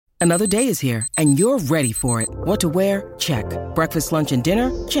Another day is here, and you're ready for it. What to wear? Check. Breakfast, lunch, and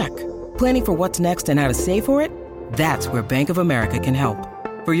dinner? Check. Planning for what's next and how to save for it? That's where Bank of America can help.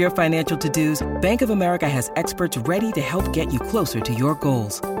 For your financial to-dos, Bank of America has experts ready to help get you closer to your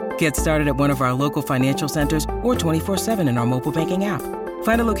goals. Get started at one of our local financial centers or 24/7 in our mobile banking app.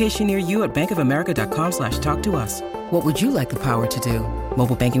 Find a location near you at bankofamerica.com/talktous. What would you like the power to do?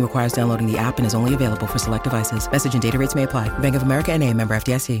 Mobile banking requires downloading the app and is only available for select devices. Message and data rates may apply. Bank of America N.A., member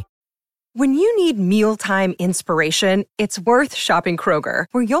FDIC. When you need mealtime inspiration, it's worth shopping Kroger,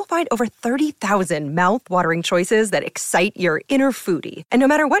 where you'll find over 30,000 mouth-watering choices that excite your inner foodie. And no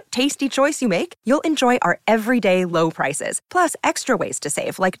matter what tasty choice you make, you'll enjoy our everyday low prices, plus extra ways to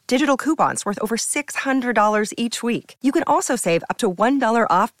save, like digital coupons worth over $600 each week. You can also save up to $1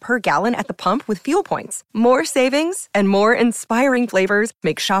 off per gallon at the pump with fuel points. More savings and more inspiring flavors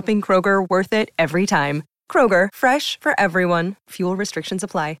make shopping Kroger worth it every time. Kroger, fresh for everyone. Fuel restrictions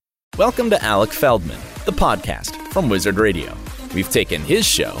apply. Welcome to Alec Feldman, the podcast from Wizard Radio. We've taken his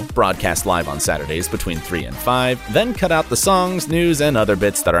show, broadcast live on Saturdays between 3 and 5, then cut out the songs, news, and other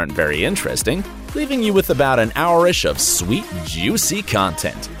bits that aren't very interesting, leaving you with about an hour-ish of sweet, juicy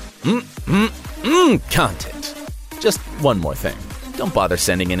content. Content. Just one more thing. Don't bother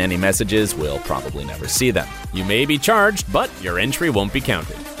sending in any messages, we'll probably never see them. You may be charged, but your entry won't be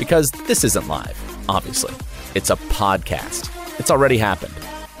counted. Because this isn't live, obviously. It's a podcast. It's already happened.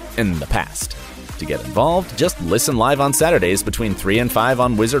 In the past. To get involved, just listen live on Saturdays between 3 and 5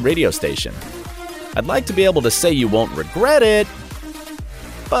 on Wizard Radio Station. I'd like to be able to say you won't regret it,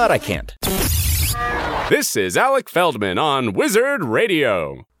 but I can't. This is Alec Feldman on Wizard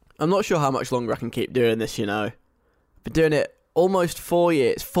Radio. I'm not sure how much longer I can keep doing this, you know. I've been doing it almost 4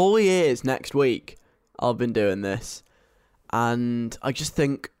 years. 4 years next week I've been doing this. And I just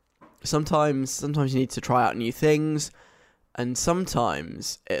think sometimes you need to try out new things. And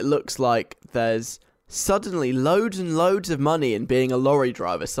sometimes it looks like there's suddenly loads and loads of money in being a lorry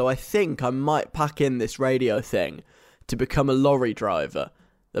driver. So I think I might pack in this radio thing to become a lorry driver.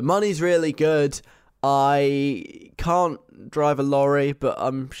 The money's really good. I can't drive a lorry, but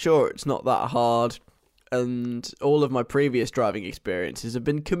I'm sure it's not that hard. And all of my previous driving experiences have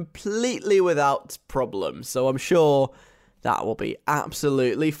been completely without problems. So I'm sure that will be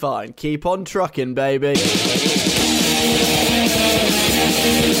absolutely fine. Keep on trucking, baby.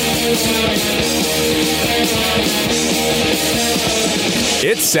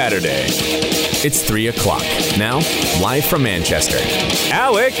 It's Saturday. It's 3 o'clock. Now, live from Manchester,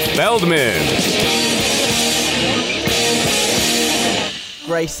 Alec Feldman.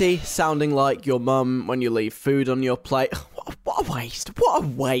 Gracie, sounding like your mum when you leave food on your plate. What a waste. What a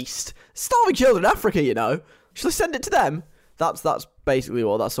waste. Starving children in Africa, you know. Shall I send it to them? That's basically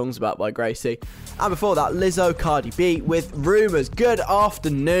what that song's about by Gracie. And before that, Lizzo, Cardi B with Rumours. Good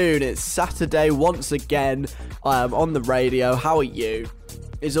afternoon. It's Saturday once again. I am on the radio. How are you?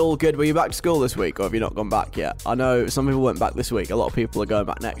 Is all good? Were you back to school this week, or have you not gone back yet? I know some people went back this week. A lot of people are going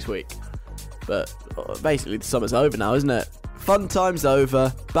back next week. But basically the summer's over now, isn't it? Fun time's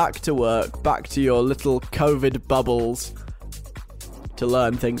over. Back to work. Back to your little COVID bubbles to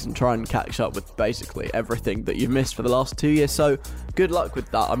learn things and try and catch up with basically everything that you've missed for the last 2 years. So good luck with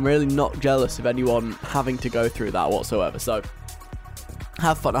that. I'm really not jealous of anyone having to go through that whatsoever. So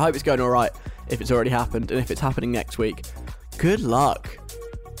have fun. I hope it's going all right if it's already happened. And if it's happening next week, good luck.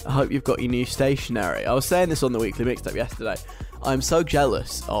 I hope you've got your new stationery. I was saying this on the Weekly Mixtape yesterday. I'm so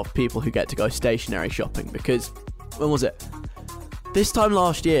jealous of people who get to go stationery shopping because, when was it? This time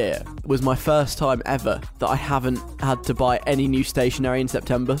last year was my first time ever that I haven't had to buy any new stationery in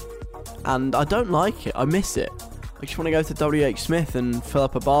September. And I don't like it. I miss it. I just want to go to WH Smith and fill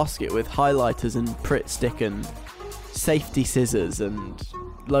up a basket with highlighters and Pritt stick and safety scissors and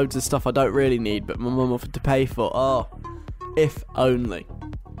loads of stuff I don't really need but my mum offered to pay for. Oh, if only.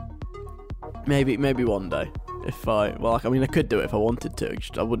 Maybe one day. I could do it if I wanted to.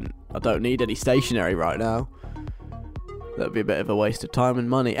 I don't need any stationery right now. That would be a bit of a waste of time and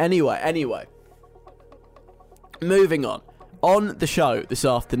money. Anyway. Moving on. On the show this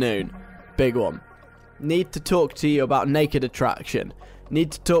afternoon, big one. Need to talk to you about Naked Attraction.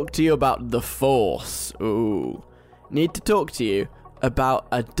 Need to talk to you about The Force. Ooh. Need to talk to you about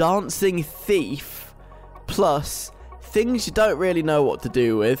a dancing thief, plus things you don't really know what to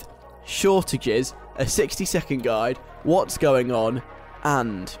do with, shortages, a 60-second guide, what's going on,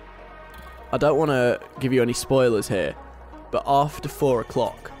 and I don't want to give you any spoilers here, but after 4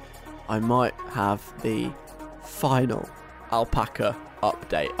 o'clock, I might have the final alpaca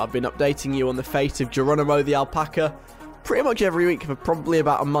update. I've been updating you on the fate of Geronimo the alpaca pretty much every week for probably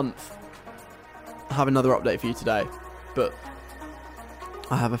about a month. I have another update for you today, but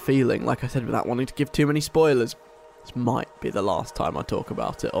I have a feeling, like I said, without wanting to give too many spoilers, this might be the last time I talk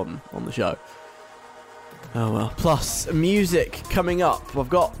about it on the show. Oh well. Plus, music coming up.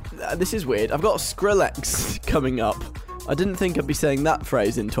 This is weird, I've got Skrillex coming up. I didn't think I'd be saying that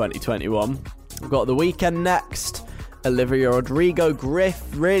phrase in 2021. I've got The Weeknd next, Olivia Rodrigo, Griff,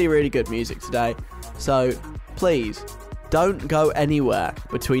 really, really good music today. So, please, don't go anywhere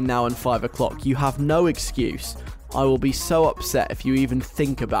between now and 5 o'clock. You have no excuse. I will be so upset if you even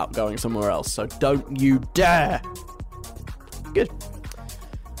think about going somewhere else, so don't you dare! Good.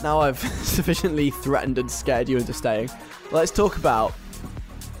 Now I've sufficiently threatened and scared you into staying, let's talk about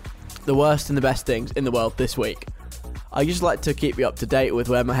the worst and the best things in the world this week. I just like to keep you up to date with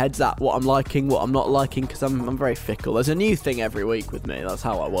where my head's at, what I'm liking, what I'm not liking, because I'm very fickle. There's a new thing every week with me, that's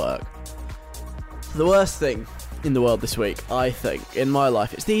how I work. The worst thing in the world this week, I think, in my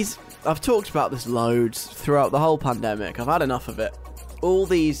life, it's these... I've talked about this loads throughout the whole pandemic. I've had enough of it. All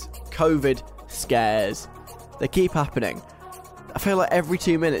these COVID scares, they keep happening. I feel like every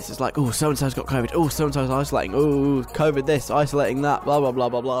 2 minutes it's like, oh, so-and-so's got COVID, oh, so-and-so's isolating, oh, COVID this, isolating that, blah, blah, blah,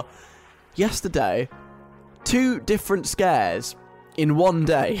 blah, blah. Yesterday, 2 different scares in one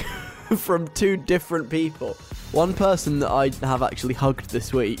day from 2 different people. One person that I have actually hugged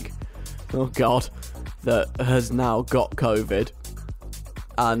this week, oh God, that has now got COVID.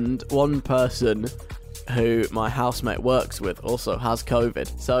 And one person who my housemate works with also has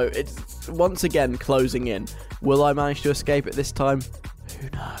COVID. So it's once again closing in. Will I manage to escape it this time? Who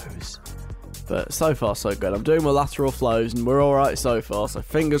knows? But so far so good. I'm doing my lateral flows and we're alright so far. So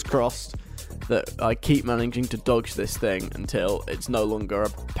fingers crossed that I keep managing to dodge this thing until it's no longer a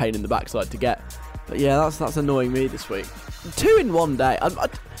pain in the backside to get. But yeah, that's annoying me this week. 2 in one day. I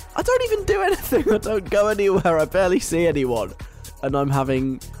don't even do anything. I don't go anywhere. I barely see anyone. And I'm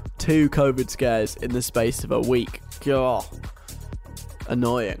having 2 COVID scares in the space of a week. God.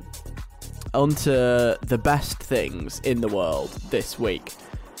 Annoying. On to the best things in the world this week.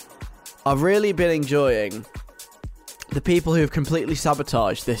 I've really been enjoying the people who have completely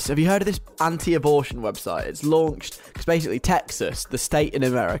sabotaged this. Have you heard of this anti-abortion website? It's launched because basically Texas, the state in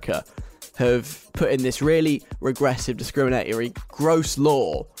America, have put in this really regressive, discriminatory, gross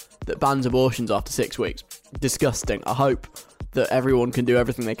law that bans abortions after 6 weeks. Disgusting. I hope that everyone can do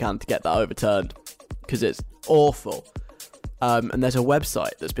everything they can to get that overturned, because it's awful. And there's a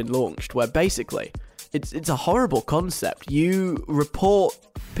website that's been launched where basically it's a horrible concept. You report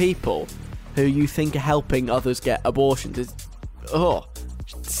people who you think are helping others get abortions. It's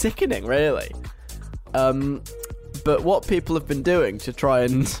sickening, really. But what people have been doing to try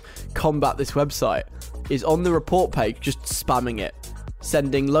and combat this website is on the report page just spamming it,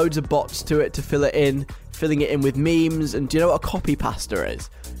 sending loads of bots to it to fill it in, filling it in with memes. And do you know what a copy pasta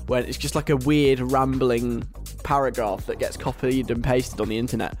is? When it's just like a weird rambling paragraph that gets copied and pasted on the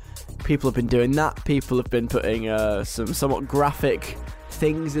internet. People have been doing that. People have been putting some somewhat graphic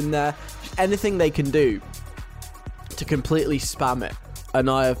things in there. Anything they can do to completely spam it. And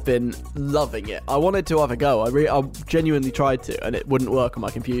I have been loving it. I wanted to have a go. I genuinely tried to, and it wouldn't work on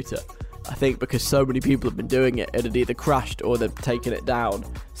my computer. I think because so many people have been doing it, it had either crashed or they've taken it down.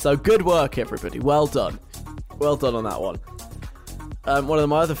 So good work, everybody. Well done. Well done on that one. One of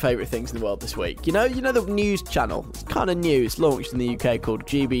my other favourite things in the world this week. You know the news channel? It's kind of new. It's launched in the UK called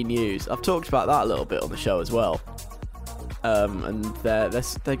GB News. I've talked about that a little bit on the show as well. And they're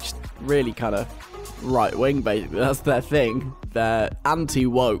just really kind of right-wing, basically. That's their thing. They're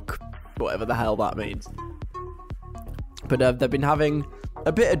anti-woke, whatever the hell that means. But they've been having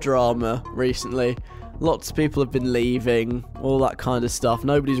a bit of drama recently. Lots of people have been leaving, all that kind of stuff.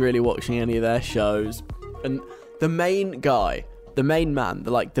 Nobody's really watching any of their shows. And the main guy, the main man,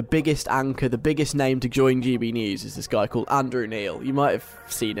 the biggest anchor, the biggest name to join GB News is this guy called Andrew Neil. You might have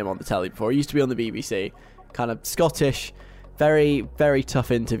seen him on the telly before. He used to be on the BBC. Kind of Scottish, very, very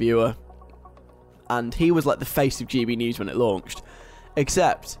tough interviewer. And he was like the face of GB News when it launched.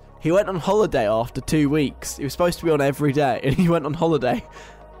 Except he went on holiday after 2 weeks. He was supposed to be on every day, and he went on holiday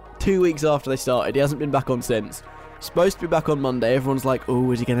 2 weeks after they started. He hasn't been back on since. Supposed to be back on Monday. Everyone's like,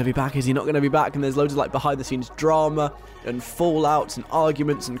 oh, is he going to be back? Is he not going to be back? And there's loads of behind-the-scenes drama and fallouts and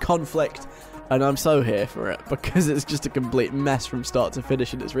arguments and conflict. And I'm so here for it, because it's just a complete mess from start to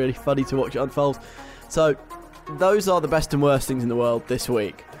finish, and it's really funny to watch it unfold. So those are the best and worst things in the world this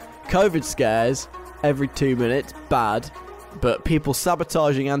week. COVID scares every 2 minutes, bad. But people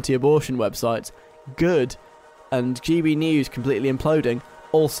sabotaging anti-abortion websites, good. And GB News completely imploding,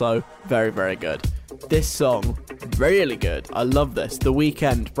 also very, very good. This song, really good. I love this. The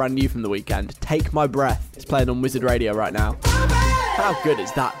Weeknd, brand new from The Weeknd. Take My Breath. It's playing on Wizard Radio right now. How good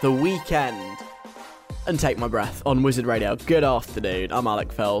is that? The Weeknd. and take my breath on Wizard Radio. Good afternoon, I'm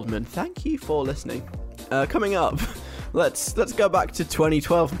Alec Feldman. Thank you for listening. Coming up, let's go back to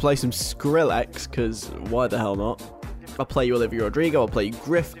 2012 and play some Skrillex, because why the hell not? I'll play you Olivia Rodrigo, I'll play you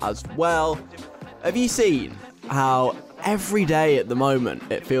Griff as well. Have you seen how every day at the moment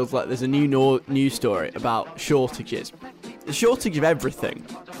it feels like there's a new news story about shortages? The shortage of everything.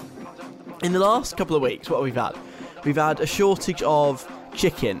 In the last couple of weeks, what have we had? We've had a shortage of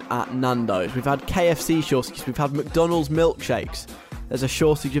chicken at Nando's. We've had KFC shortages. We've had McDonald's milkshakes. There's a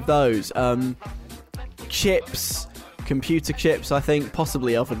shortage of those. Chips, computer chips, I think,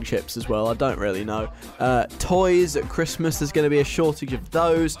 possibly oven chips as well. I don't really know. Toys at Christmas, there's going to be a shortage of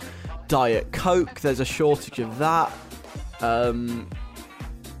those. Diet Coke, there's a shortage of that.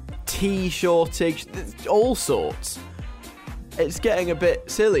 Tea shortage, all sorts. It's getting a bit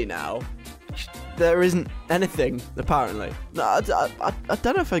silly now. There isn't anything, apparently. No, I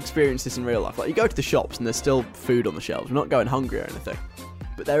don't know if I experienced this in real life. Like, you go to the shops and there's still food on the shelves. We're not going hungry or anything.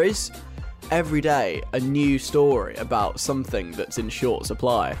 But there is, every day, a new story about something that's in short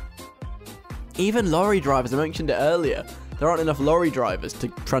supply. Even lorry drivers, I mentioned it earlier. There aren't enough lorry drivers to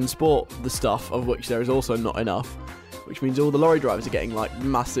transport the stuff, of which there is also not enough. Which means all the lorry drivers are getting, like,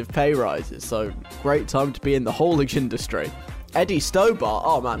 massive pay rises. So, great time to be in the haulage industry. Eddie Stobart,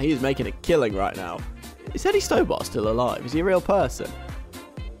 oh man, he's making a killing right now. Is Eddie Stobart still alive? Is he a real person?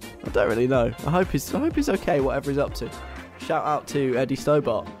 I don't really know. I hope he's okay, whatever he's up to. Shout out to Eddie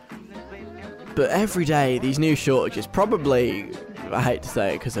Stobart. But every day, these new shortages, probably, I hate to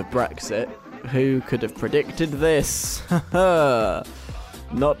say it because of Brexit, who could have predicted this? Not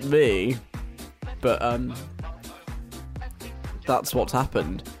me. But, that's what's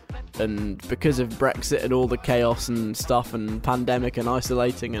happened. And because of Brexit and all the chaos and stuff and pandemic and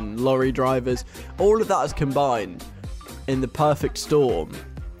isolating and lorry drivers, all of that has combined in the perfect storm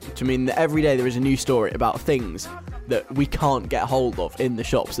to mean that every day there is a new story about things that we can't get hold of in the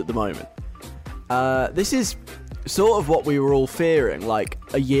shops at the moment. This is sort of what we were all fearing like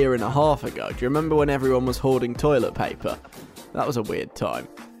a year and a half ago. Do you remember when everyone was hoarding toilet paper? That was a weird time.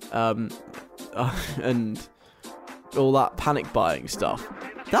 And all that panic buying stuff.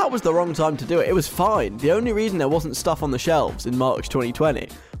 That was the wrong time to do it. It was fine. The only reason there wasn't stuff on the shelves in March 2020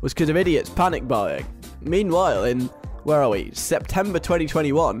 was because of idiots panic buying. Meanwhile, in, where are we? September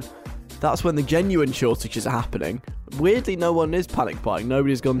 2021, that's when the genuine shortages are happening. Weirdly, no one is panic buying.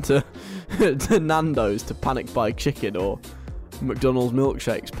 Nobody's gone to, to Nando's to panic buy chicken or McDonald's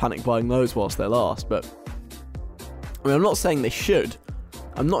milkshakes, panic buying those whilst they last. But I mean, I'm not saying they should.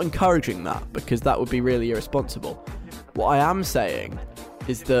 I'm not encouraging that because that would be really irresponsible. What I am saying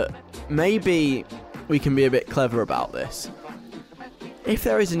is that maybe we can be a bit clever about this. If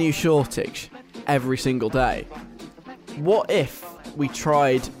there is a new shortage every single day, what if we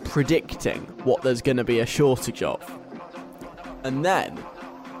tried predicting what there's going to be a shortage of? And then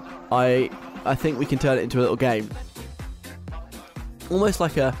I think we can turn it into a little game. Almost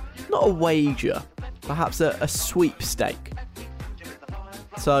like not a wager, perhaps a sweepstake.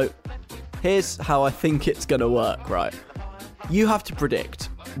 So here's how I think it's going to work, right? You have to predict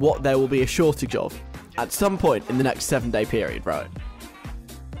what there will be a shortage of at some point in the next 7-day period, right?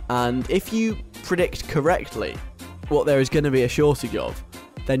 And if you predict correctly what there is going to be a shortage of,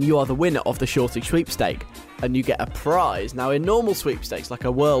 then you are the winner of the shortage sweepstake, and you get a prize. Now, in normal sweepstakes, like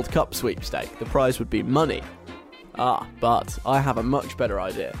a World Cup sweepstake, the prize would be money. But I have a much better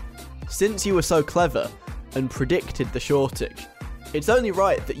idea. Since you were so clever and predicted the shortage, it's only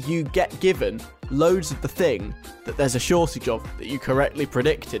right that you get given loads of the thing that there's a shortage of that you correctly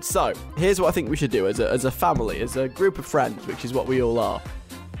predicted. So, here's what I think we should do as a family, as a group of friends, which is what we all are.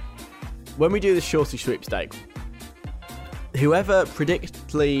 When we do this shortage sweepstake, whoever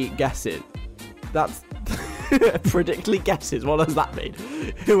predictly guesses, that's... predictly guesses, what does that mean?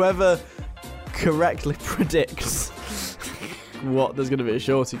 Whoever correctly predicts what there's going to be a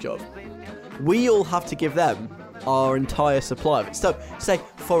shortage of, we all have to give them our entire supply of it. So, say,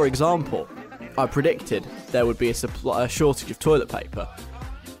 for example, I predicted there would be a shortage of toilet paper.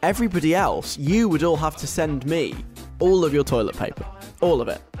 Everybody else, you would all have to send me all of your toilet paper. All of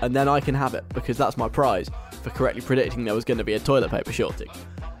it. And then I can have it, because that's my prize for correctly predicting there was going to be a toilet paper shortage.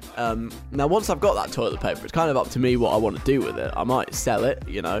 Now, once I've got that toilet paper, it's kind of up to me what I want to do with it. I might sell it,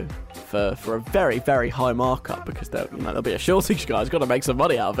 you know, for a very, very high markup, because there'll be a shortage, guys. Got to make some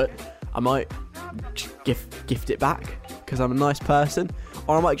money out of it. I might gift it back, because I'm a nice person,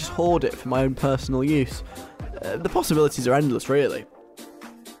 or I might just hoard it for my own personal use. The possibilities are endless, really.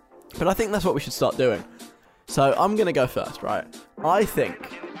 But I think that's what we should start doing. So I'm going to go first, right? I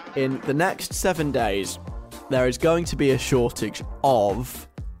think in the next 7 days, there is going to be a shortage of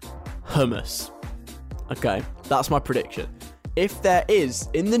hummus. Okay, that's my prediction. If there is,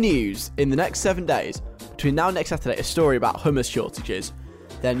 in the news, in the next 7 days, between now and next Saturday, a story about hummus shortages,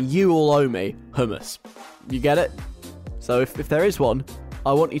 then you all owe me hummus. You get it? So if there is one,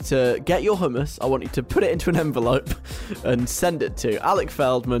 I want you to get your hummus, I want you to put it into an envelope and send it to Alec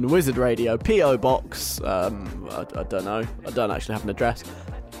Feldman, Wizard Radio, P.O. Box, I don't know, I don't actually have an address,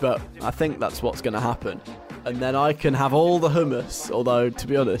 but I think that's what's going to happen. And then I can have all the hummus, although, to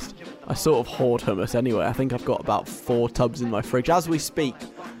be honest, I sort of hoard hummus anyway. I think I've got about 4 tubs in my fridge as we speak,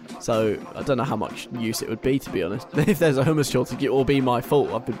 so I don't know how much use it would be, to be honest. If there's a hummus shortage, it will be my fault.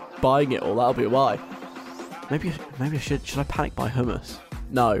 I've been buying it all, that'll be why. Maybe I should I panic buy hummus?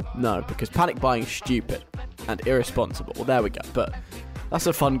 No, because panic buying is stupid and irresponsible. Well, there we go. But that's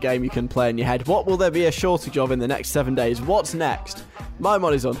a fun game you can play in your head. What will there be a shortage of in the next 7 days? What's next? My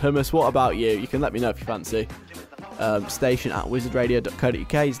money's on hummus. What about you? You can let me know if you fancy.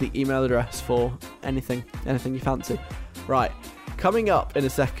 Station@wizardradio.co.uk is the email address for anything you fancy. Right, coming up in a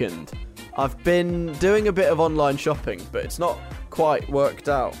second, I've been doing a bit of online shopping, but it's not quite worked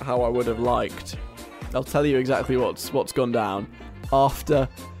out how I would have liked. I'll tell you exactly what's gone down after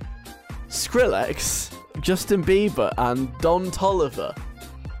Skrillex, Justin Bieber and Don Toliver.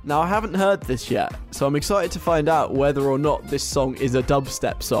 Now, I haven't heard this yet, so I'm excited to find out whether or not this song is a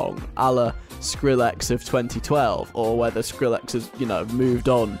dubstep song, a la Skrillex of 2012, or whether Skrillex has, moved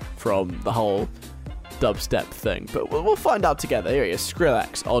on from the whole dubstep thing. But we'll find out together. Here he is,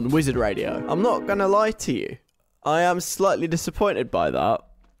 Skrillex on Wizard Radio. I'm not going to lie to you. I am slightly disappointed by that.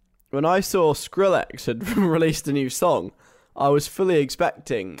 When I saw Skrillex had released a new song, I was fully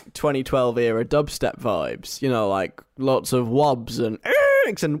expecting 2012 era dubstep vibes, like lots of wobs and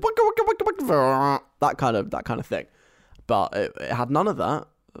that kind of thing. But it had none of that.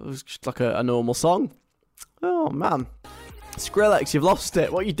 It was just like a normal song. Oh man, Skrillex, you've lost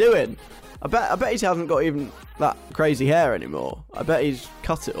it. What are you doing? I bet he hasn't got even that crazy hair anymore. I bet he's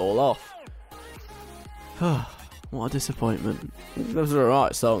cut it all off. What a disappointment. That was an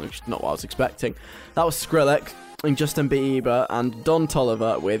alright song, it's not what I was expecting. That was Skrillex and Justin Bieber and Don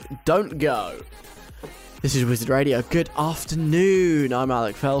Toliver with Don't Go. This is Wizard Radio. Good afternoon. I'm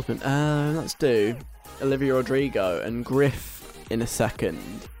Alec Feldman. Let's do Olivia Rodrigo and Griff in a second.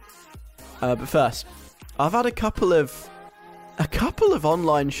 But first, I've had a couple of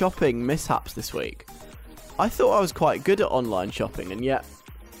online shopping mishaps this week. I thought I was quite good at online shopping, and yet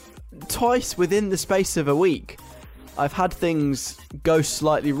twice within the space of a week, I've had things go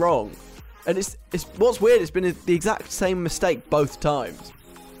slightly wrong. And it's what's weird, it's been the exact same mistake both times.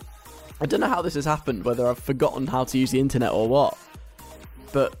 I don't know how this has happened, whether I've forgotten how to use the internet or what.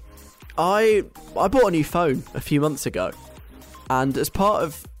 But I bought a new phone a few months ago. And as part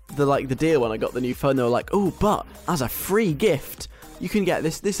of the deal when I got the new phone, they were like, oh, but as a free gift, you can get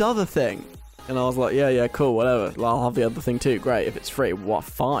this other thing. And I was like, yeah, cool, whatever. Well, I'll have the other thing too. Great, if it's free, what?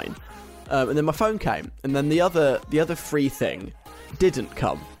 Fine. And then my phone came, and then the other free thing didn't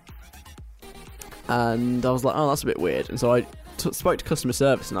come. And I was like, oh, that's a bit weird. And so I spoke to customer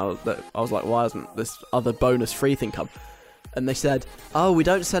service, and I was like, why hasn't this other bonus free thing come? And they said, oh, we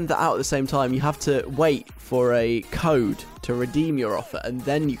don't send that out at the same time. You have to wait for a code to redeem your offer, and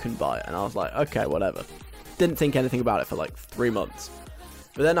then you can buy it. And I was like, okay, whatever. Didn't think anything about it for 3 months.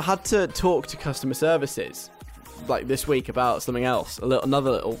 But then I had to talk to customer services this week about something else,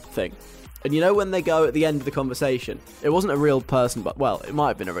 another little thing. And when they go at the end of the conversation, it wasn't a real person, but, well, it might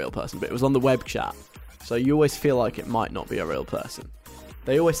have been a real person, but it was on the web chat. So you always feel like it might not be a real person.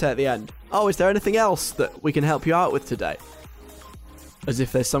 They always say at the end, oh, is there anything else that we can help you out with today? As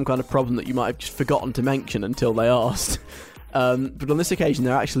if there's some kind of problem that you might have just forgotten to mention until they asked. But on this occasion,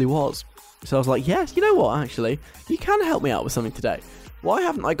 there actually was. So I was like, yes, you know what, actually, you can help me out with something today. Why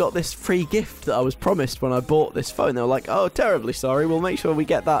haven't I got this free gift that I was promised when I bought this phone? They were like, oh, terribly sorry, we'll make sure we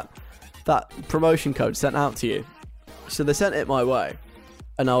get that promotion code sent out to you. So they sent it my way.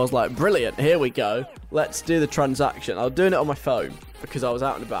 And I was like, brilliant, here we go. Let's do the transaction. I was doing it on my phone because I was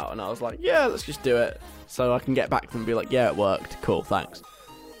out and about. And I was like, yeah, let's just do it. So I can get back to them and be like, yeah, it worked. Cool, thanks.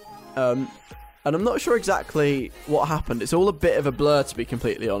 And I'm not sure exactly what happened. It's all a bit of a blur, to be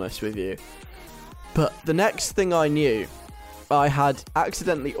completely honest with you. But the next thing I knew, I had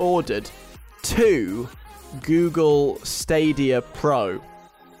accidentally ordered 2 Google Stadia Pro.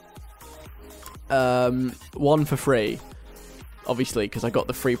 One for free, obviously, because I got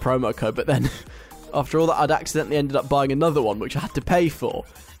the free promo code, but then after all that, I'd accidentally ended up buying another one, which I had to pay for.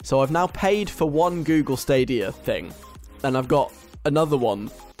 So I've now paid for one Google Stadia thing, and I've got another one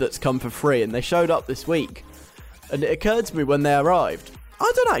that's come for free, and they showed up this week. And it occurred to me when they arrived,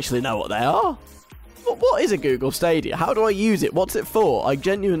 I don't actually know what they are. What is a Google Stadia? How do I use it? What's it for? I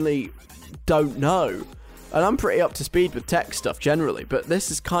genuinely don't know. And I'm pretty up to speed with tech stuff generally, but this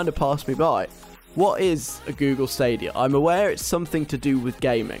has kind of passed me by. What is a Google Stadia? I'm aware it's something to do with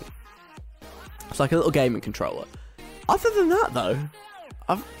gaming. It's like a little gaming controller. Other than that, though,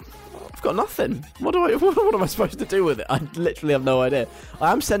 I've got nothing. What am I supposed to do with it? I literally have no idea.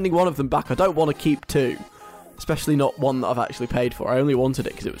 I am sending one of them back. I don't want to keep two, especially not one that I've actually paid for. I only wanted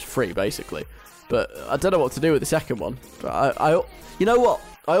it because it was free, basically. But I don't know what to do with the second one. But you know what?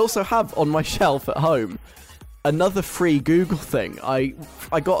 I also have on my shelf at home another free Google thing. I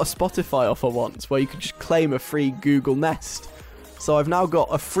got a Spotify offer once where you could just claim a free Google Nest. So I've now got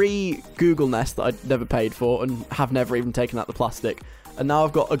a free Google Nest that I'd never paid for and have never even taken out the plastic. And now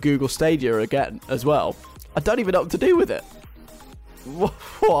I've got a Google Stadia again as well. I don't even know what to do with it.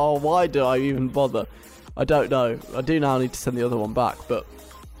 Why do I even bother? I don't know. I do now need to send the other one back, but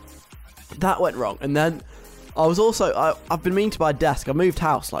that went wrong. And then I was also... I've been meaning to buy a desk. I moved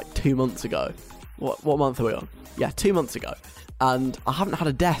house like 2 months ago. What month are we on? Yeah, 2 months ago. And I haven't had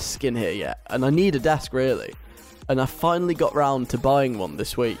a desk in here yet. And I need a desk, really. And I finally got round to buying one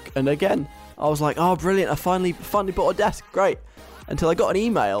this week. And again, I was like, oh, brilliant. I finally bought a desk. Great. Until I got an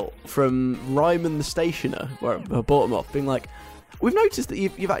email from Ryman the Stationer, where I bought them off, being like, we've noticed that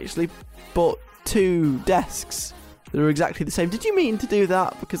you've actually bought 2 desks that are exactly the same. Did you mean to do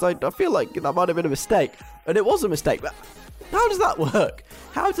that? Because I feel like that might have been a mistake. And it was a mistake. But how does that work?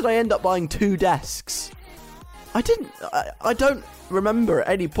 How did I end up buying 2 desks? I don't remember at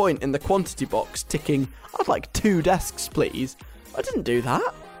any point in the quantity box ticking, I'd like 2 desks, please. I didn't do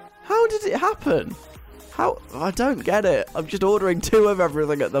that. How did it happen? I don't get it. I'm just ordering 2 of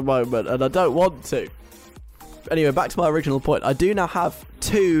everything at the moment, and I don't want to. Anyway, back to my original point. I do now have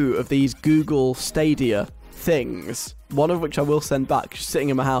 2 of these Google Stadia things, one of which I will send back, just sitting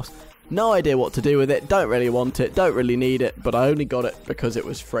in my house. No idea what to do with it, don't really want it, don't really need it, but I only got it because it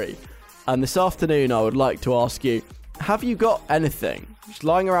was free. And this afternoon I would like to ask you, have you got anything just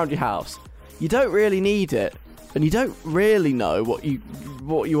lying around your house? You don't really need it, and you don't really know what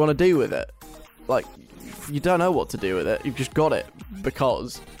you want to do with it. Like, you don't know what to do with it, you've just got it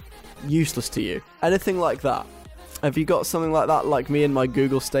because useless to you. Anything like that. Have you got something like that, like me and my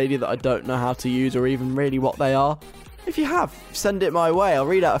Google Stadia, that I don't know how to use or even really what they are? If you have, send it my way. I'll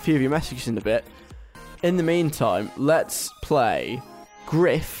read out a few of your messages in a bit. In the meantime, let's play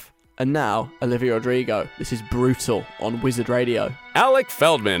Griff and now Olivia Rodrigo. This is Brutal on Wizard Radio. Alec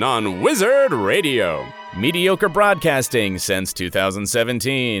Feldman on Wizard Radio. Mediocre broadcasting since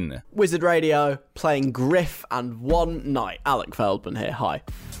 2017. Wizard Radio, playing Griff and One Night. Alec Feldman here, hi.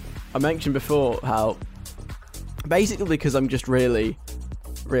 I mentioned before how, basically because I'm just really,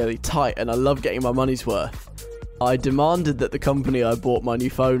 really tight and I love getting my money's worth, I demanded that the company I bought my new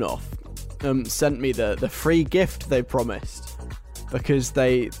phone off sent me the free gift they promised, because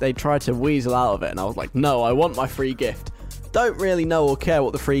they tried to weasel out of it, and I was like, no, I want my free gift. Don't really know or care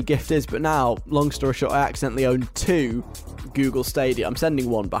what the free gift is, but now, long story short, I accidentally own 2 Google Stadia. I'm sending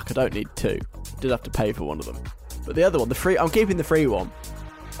one back, I don't need 2. Did have to pay for one of them. But the other one, I'm keeping the free one.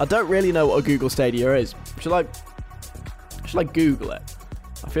 I don't really know what a Google Stadia is. Should I Google it?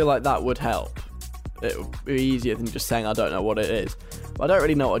 I feel like that would help. It would be easier than just saying I don't know what it is. But I don't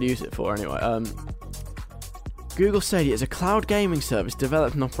really know what I'd use it for anyway. Google Stadia is a cloud gaming service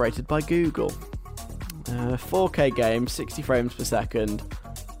developed and operated by Google. 4K game, 60 frames per second.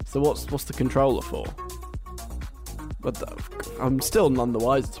 So what's the controller for? But I'm still none the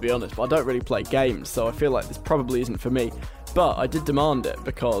wiser, to be honest. But I don't really play games, so I feel like this probably isn't for me. But I did demand it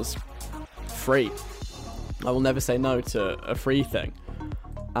because free. I will never say no to a free thing.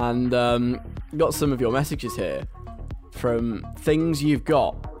 And got some of your messages here from things you've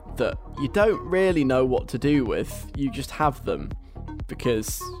got that you don't really know what to do with. You just have them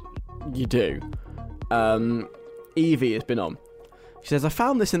because you do. Evie has been on. She says, I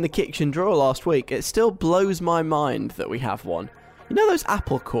found this in the kitchen drawer last week. It still blows my mind that we have one. You know those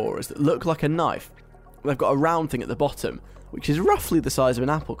apple cores that look like a knife? They've got a round thing at the bottom, which is roughly the size of an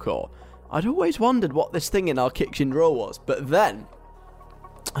apple core. I'd always wondered what this thing in our kitchen drawer was, but then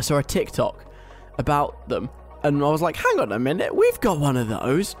I saw a TikTok about them, and I was like, hang on a minute, we've got one of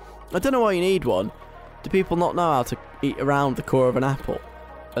those. I don't know why you need one. Do people not know how to eat around the core of an apple?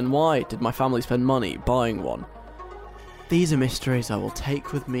 And why did my family spend money buying one? These are mysteries I will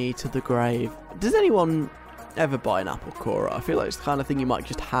take with me to the grave. Does anyone ever buy an apple core? I feel like it's the kind of thing you might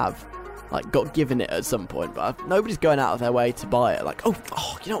just have, like, got given it at some point, but nobody's going out of their way to buy it. Like, oh,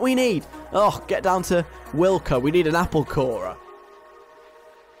 you know what we need? Oh, get down to Wilko, we need an apple core.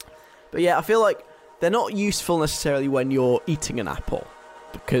 But yeah, I feel like they're not useful necessarily when you're eating an apple,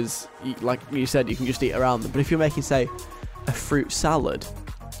 because, like you said, you can just eat around them. But if you're making, say, a fruit salad,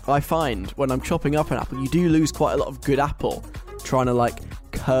 I find when I'm chopping up an apple, you do lose quite a lot of good apple trying to like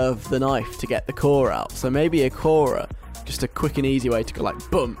curve the knife to get the core out. So maybe a corer, just a quick and easy way to go like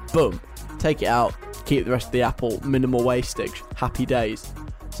boom, boom, take it out, keep the rest of the apple, minimal wastage, happy days.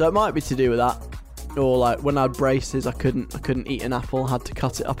 So it might be to do with that. Or like when I had braces, I couldn't eat an apple, had to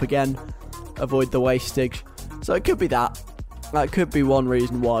cut it up again, avoid the wastage. So it could be that. That could be one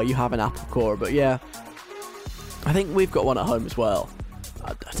reason why you have an apple corer. But yeah, I think we've got one at home as well.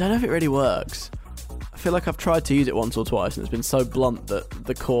 I don't know if it really works. I feel like I've tried to use it once or twice and it's been so blunt that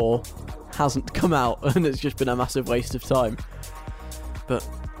the core hasn't come out and it's just been a massive waste of time. But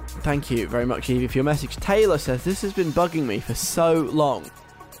thank you very much, Evie, for your message. Taylor says, this has been bugging me for so long.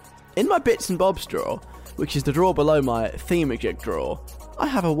 In my bits and bobs drawer, which is the drawer below my thingamajig drawer, I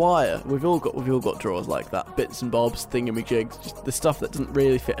have a wire. We've all got drawers like that. Bits and bobs, thingamajigs, just the stuff that doesn't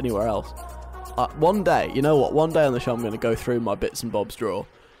really fit anywhere else. One day, you know what? One day on the show, I'm going to go through my bits and bobs drawer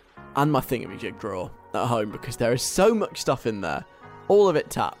and my thingamajig drawer at home because there is so much stuff in there. All of it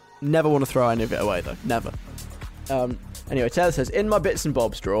tap. Never want to throw any of it away though. Never. Anyway, Taylor says, in my bits and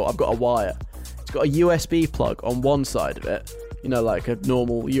bobs drawer, I've got a wire. It's got a USB plug on one side of it. You know, like a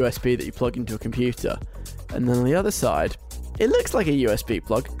normal USB that you plug into a computer. And then on the other side, it looks like a USB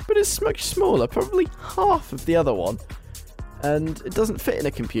plug, but it's much smaller, probably half of the other one. And it doesn't fit in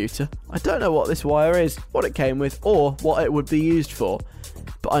a computer. I don't know what this wire is, what it came with, or what it would be used for.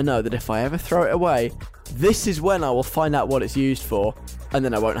 But I know that if I ever throw it away, this is when I will find out what it's used for, and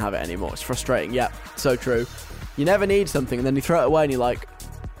then I won't have it anymore. It's frustrating. Yeah, so true. You never need something, and then you throw it away and you're like,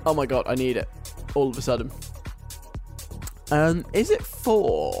 oh my god, I need it. All of a sudden. Is it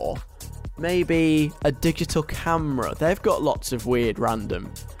for maybe a digital camera? They've got lots of weird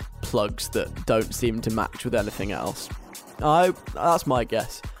random plugs that don't seem to match with anything else. That's my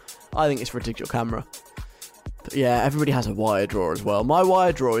guess. I think it's for a digital camera. But yeah, everybody has a wire drawer as well. My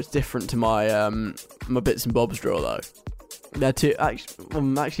wire drawer is different to my my bits and bobs drawer though. They're two.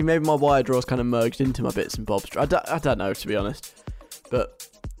 Actually, maybe my wire drawer's kind of merged into my bits and bobs drawer. I don't know, to be honest. But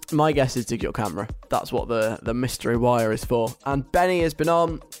my guess is digital camera. That's what the mystery wire is for. And Benny has been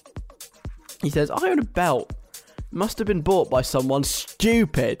on. He says, I own a belt. Must have been bought by someone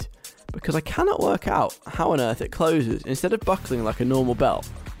stupid because I cannot work out how on earth it closes. Instead of buckling like a normal belt,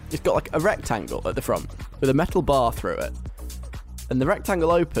 it's got like a rectangle at the front with a metal bar through it. And the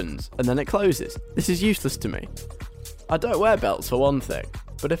rectangle opens and then it closes. This is useless to me. I don't wear belts for one thing.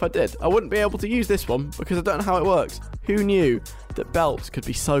 But if I did, I wouldn't be able to use this one because I don't know how it works. Who knew that belts could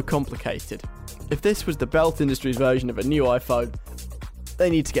be so complicated? If this was the belt industry's version of a new iPhone, they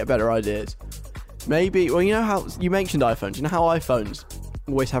need to get better ideas. Maybe, well, you know how, you mentioned iPhones, you know how iPhones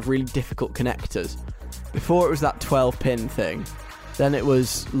always have really difficult connectors? Before it was that 12-pin thing, then it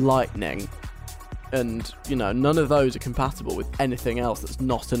was Lightning, and, you know, none of those are compatible with anything else that's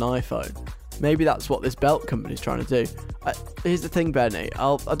not an iPhone. Maybe that's what this belt company's trying to do. Here's the thing, Benny.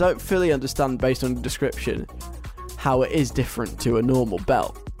 I don't fully understand, based on the description, how it is different to a normal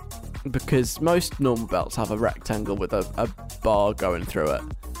belt. Because most normal belts have a rectangle with a bar going through it.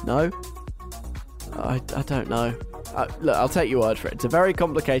 No? I don't know. Look, I'll take your word for it. It's a very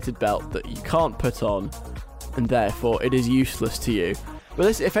complicated belt that you can't put on, and therefore it is useless to you. But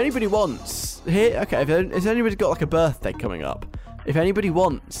listen, if anybody wants... if anybody's got like a birthday coming up, if anybody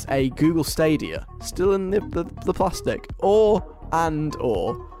wants a Google Stadia, still in the plastic, or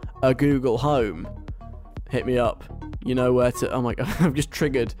a Google Home, hit me up. You know where to... Oh my god, I've just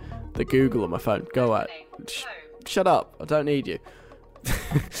triggered the Google on my phone. Go out. Shut up. I don't need you.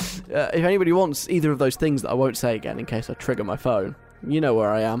 If anybody wants either of those things that I won't say again in case I trigger my phone, you know where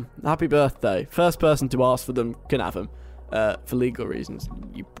I am. Happy birthday. First person to ask for them can have them. For legal reasons,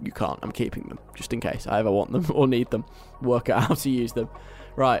 you can't. I'm keeping them, just in case I ever want them or need them. Work out how to use them.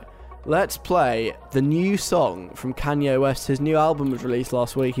 Right, let's play the new song from Kanye West. His new album was released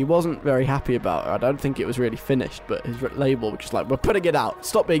last week. He wasn't very happy about it. I don't think it was really finished, but his label was just like, we're putting it out.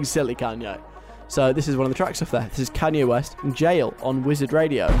 Stop being silly, Kanye. So this is one of the tracks off there. This is Kanye West in Jail on Wizard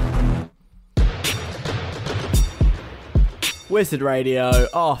Radio. Wizard Radio,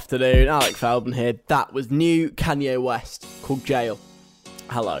 afternoon, Alec Feldman here. That was new Kanye West, called Jail.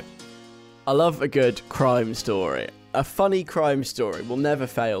 Hello. I love a good crime story. A funny crime story will never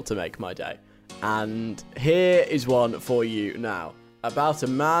fail to make my day. And here is one for you now. About a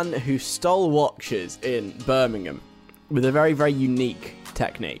man who stole watches in Birmingham with a very, very unique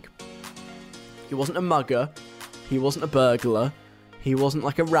technique. He wasn't a mugger. He wasn't a burglar. He wasn't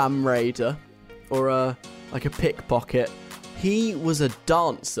like a ram raider or like a pickpocket. He was a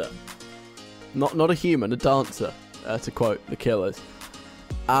dancer. Not a human, a dancer, to quote The Killers.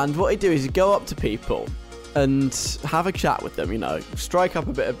 And what he'd do is he'd go up to people and have a chat with them, strike up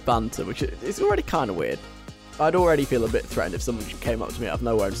a bit of banter, which is already kind of weird. I'd already feel a bit threatened if someone came up to me out of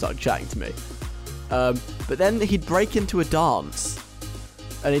nowhere and started chatting to me. But then he'd break into a dance,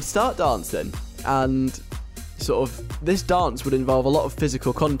 and he'd start dancing, and sort of this dance would involve a lot of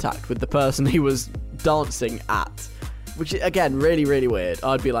physical contact with the person he was dancing at, which, again, really, really weird.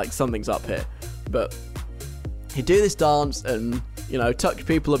 I'd be like, something's up here. But he'd do this dance and, touch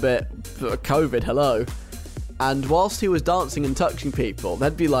people a bit. COVID, hello. And whilst he was dancing and touching people,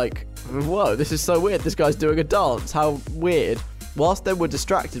 they'd be like, whoa, this is so weird. This guy's doing a dance. How weird. Whilst they were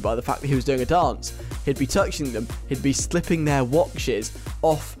distracted by the fact that he was doing a dance, he'd be touching them. He'd be slipping their watches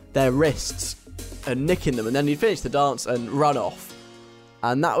off their wrists and nicking them. And then he'd finish the dance and run off.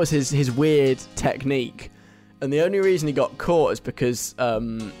 And that was his weird technique. And the only reason he got caught is because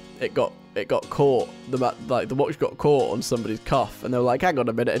it got caught. The watch got caught on somebody's cuff, and they were like, "Hang on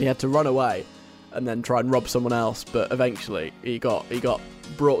a minute," and he had to run away and then try and rob someone else. But eventually, he got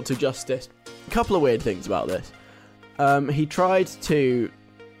brought to justice. A couple of weird things about this. He tried to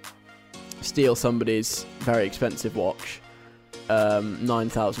steal somebody's very expensive watch,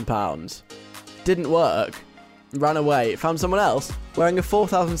 £9,000. Didn't work. Ran away. Found someone else wearing a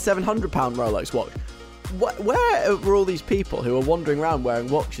 £4,700 Rolex watch. Where were all these people who are wandering around wearing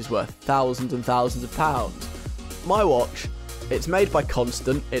watches worth thousands and thousands of pounds? My watch, it's made by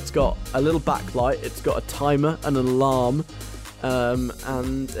Constant. It's got a little backlight. It's got a timer and an alarm.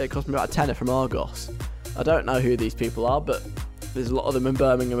 And it cost me about a tenner from Argos. I don't know who these people are, but there's a lot of them in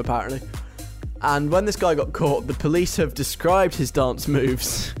Birmingham, apparently. And when this guy got caught, the police have described his dance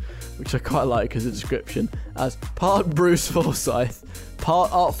moves, which I quite like as a description, as part Bruce Forsyth,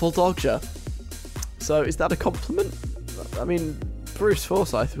 part Artful Dodger. So is that a compliment? I mean, Bruce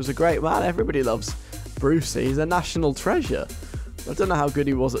Forsyth was a great man. Everybody loves Brucey. He's a national treasure. I don't know how good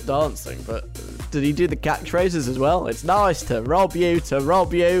he was at dancing, but did he do the catchphrases as well? It's nice to rob you,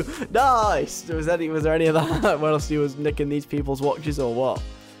 nice! Was there any of that? What else he was nicking these people's watches or what?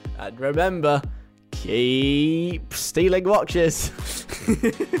 And remember, keep stealing watches.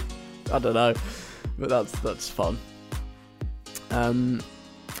 I don't know, but that's fun.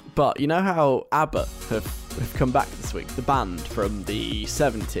 But you know how ABBA have come back this week? The band from the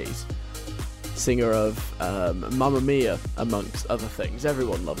 70s. Singer of Mamma Mia, amongst other things.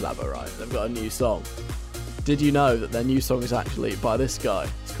 Everyone loves ABBA, right? They've got a new song. Did you know that their new song is actually by this guy?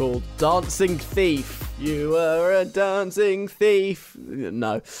 It's called Dancing Thief. You were a dancing thief.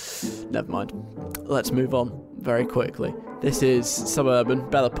 No, never mind. Let's move on very quickly. This is Suburban,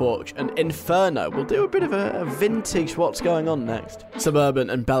 Bella Porch, and Inferno. We'll do a bit of a vintage what's going on next.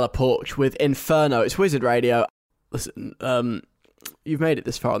 Suburban and Bella Porch with Inferno. It's Wizard Radio. Listen, you've made it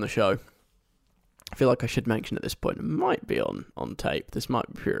this far on the show. I feel like I should mention at this point, it might be on tape. This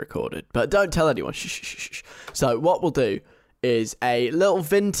might be pre-recorded, but don't tell anyone. Shh. So what we'll do is a little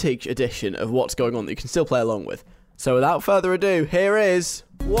vintage edition of what's going on that you can still play along with. So without further ado, here is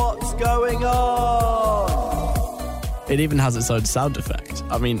What's Going On? It even has its own sound effect.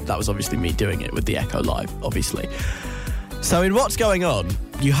 I mean, that was obviously me doing it with the Echo Live, obviously. So in What's Going On,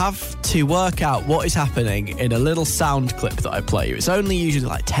 you have to work out what is happening in a little sound clip that I play you. It's only usually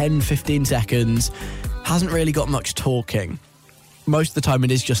like 10-15 seconds. Hasn't really got much talking. Most of the time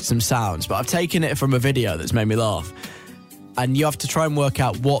it is just some sounds, but I've taken it from a video that's made me laugh. And you have to try and work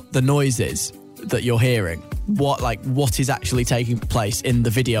out what the noise is that you're hearing. What is actually taking place in the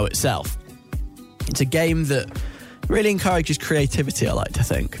video itself. It's a game that really encourages creativity, I like to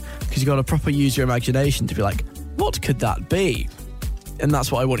think, because you've got to proper use your imagination to be like, what could that be? And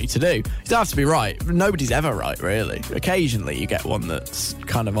that's what I want you to do. You don't have to be right. Nobody's ever right, really. Occasionally you get one that's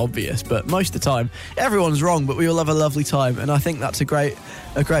kind of obvious, but most of the time everyone's wrong, but we all have a lovely time, and I think that's a great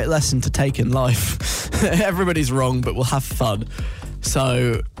lesson to take in life. Everybody's wrong, but we'll have fun.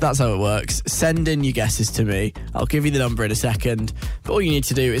 So that's how it works. Send in your guesses to me. I'll give you the number in a second, but all you need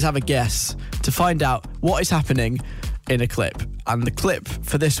to do is have a guess to find out what is happening in a clip. And the clip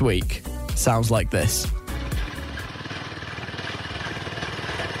for this week sounds like this.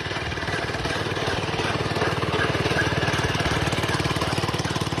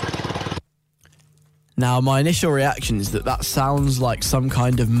 Now, my initial reaction is that sounds like some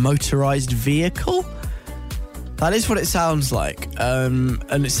kind of motorised vehicle. That is what it sounds like, and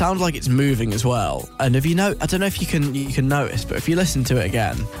it sounds like it's moving as well. And I don't know if you can notice, but if you listen to it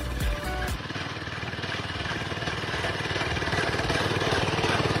again,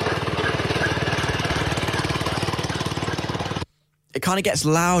 it kind of gets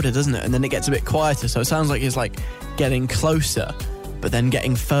louder, doesn't it? And then it gets a bit quieter, so it sounds like it's like getting closer, but then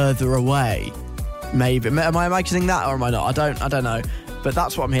getting further away. Maybe. Am I imagining that or am I not? I don't know. But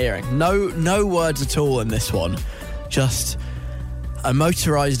that's what I'm hearing. No words at all in this one. Just a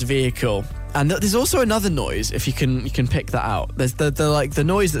motorised vehicle. And there's also another noise, if you can pick that out. There's the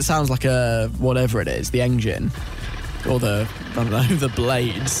noise that sounds like a whatever it is, the engine. Or the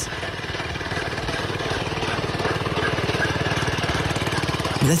blades.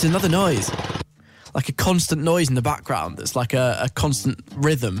 There's another noise. Like a constant noise in the background that's like a constant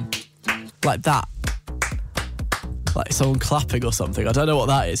rhythm. Like that. Like someone clapping or something. I don't know what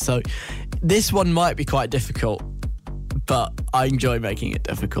that is. So this one might be quite difficult, but I enjoy making it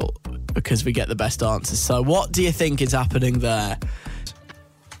difficult because we get the best answers. So what do you think is happening there?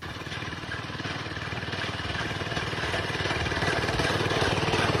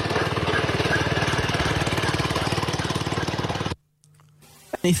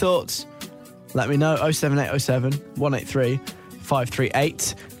 Any thoughts? Let me know. 07807 183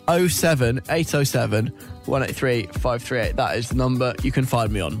 538. 07807 183 538. That is the number you can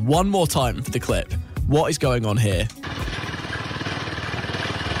find me on. One more time for the clip. What is going on here?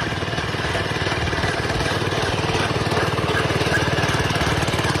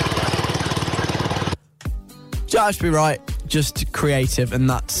 Just be right. Just creative, and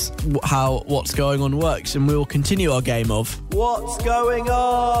that's how What's Going On works. And we will continue our game of What's Going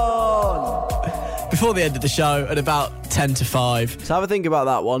On before the end of the show at about 10 to 5. So have a think about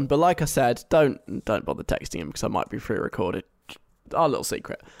that one. But like I said, don't bother texting him because I might be pre-recorded. Our little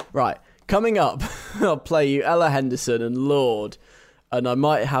secret. Right, coming up, I'll play you Ella Henderson and Lorde, and I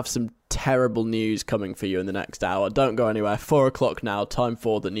might have some terrible news coming for you in the next hour. Don't go anywhere. 4 o'clock now. Time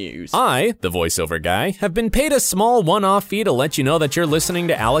for the news. I, the voiceover guy, have been paid a small one-off fee to let you know that you're listening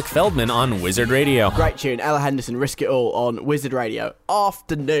to Alec Feldman on Wizard Radio. Great tune. Ella Henderson, Risk It All on Wizard Radio.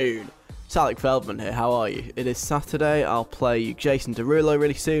 Afternoon. It's Alec Feldman here. How are you? It is Saturday. I'll play you Jason Derulo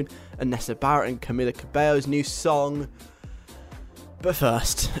really soon, and Nessa Barrett and Camila Cabello's new song. But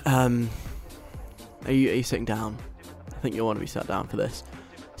first, are you sitting down? I think you'll want to be sat down for this.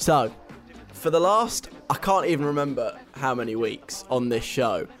 So, for the last, I can't even remember how many weeks on this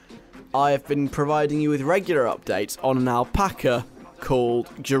show, I have been providing you with regular updates on an alpaca called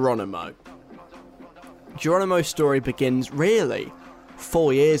Geronimo. Geronimo's story begins really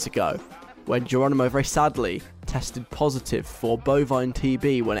 4 years ago, when Geronimo very sadly tested positive for bovine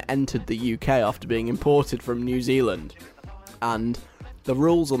TB when it entered the UK after being imported from New Zealand. And the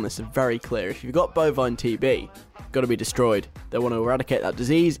rules on this are very clear. If you've got bovine TB, got to be destroyed. They want to eradicate that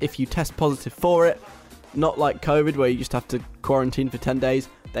disease. If you test positive for it, not like COVID where you just have to quarantine for 10 days,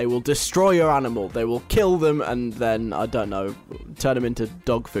 they will destroy your animal. They will kill them and then, I don't know, turn them into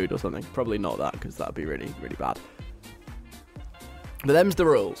dog food or something. Probably not that, because that would be really, really bad. But them's the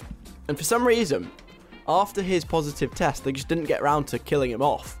rules. And for some reason, after his positive test, they just didn't get around to killing him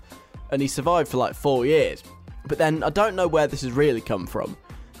off. And he survived for like 4 years. But then, I don't know where this has really come from.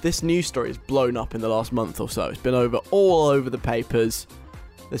 This news story has blown up in the last month or so. It's been all over the papers.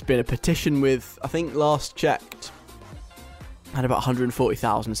 There's been a petition with, I think last checked, had about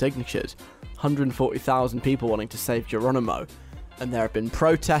 140,000 signatures. 140,000 people wanting to save Geronimo. And there have been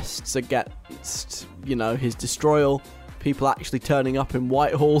protests against, his destroyal. People actually turning up in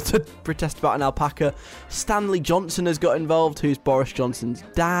Whitehall to protest about an alpaca. Stanley Johnson has got involved, who's Boris Johnson's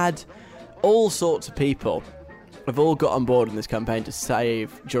dad. All sorts of people have all got on board in this campaign to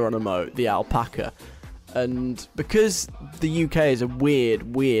save Geronimo, the alpaca. And because the UK is a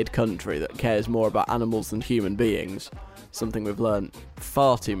weird country that cares more about animals than human beings, something we've learned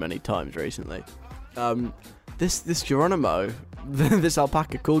far too many times recently, this Geronimo, this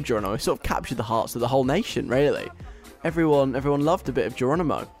alpaca called Geronimo, sort of captured the hearts of the whole nation, really. Everyone loved a bit of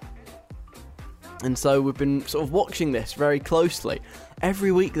Geronimo. And so we've been sort of watching this very closely.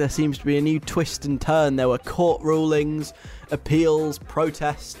 Every week there seems to be a new twist and turn. There were court rulings, appeals,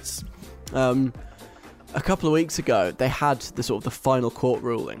 protests. A couple of weeks ago, they had the final court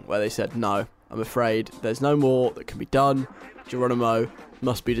ruling where they said, no, I'm afraid there's no more that can be done. Geronimo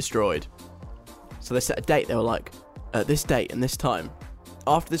must be destroyed. So they set a date. They were like, at this date and this time,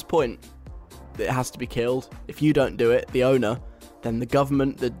 after this point, it has to be killed. If you don't do it, the owner, then the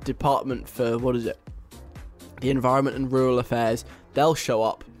government, the Department for, the Environment and Rural Affairs, they'll show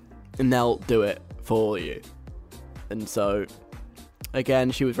up and they'll do it for you. And so,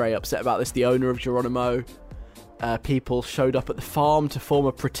 again, she was very upset about this. The owner of Geronimo, people showed up at the farm to form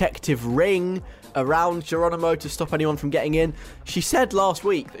a protective ring around Geronimo to stop anyone from getting in. She said last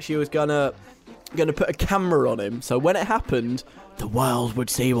week that she was gonna put a camera on him, so when it happened, the world would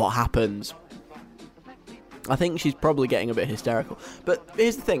see what happens. I think she's probably getting a bit hysterical. But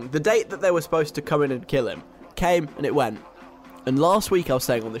here's the thing. The date that they were supposed to come in and kill him came and it went. And last week I was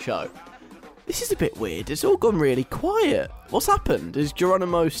saying on the show, this is a bit weird. It's all gone really quiet. What's happened? Is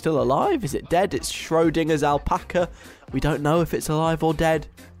Geronimo still alive? Is it dead? It's Schrodinger's alpaca. We don't know if it's alive or dead.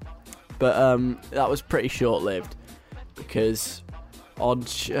 But that was pretty short-lived. Because on,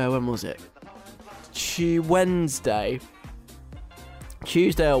 when was it? Tuesday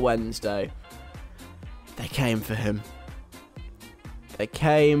or Wednesday, they came for him. They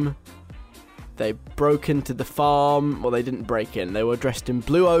came, they broke into the farm. Well, they didn't break in. They were dressed in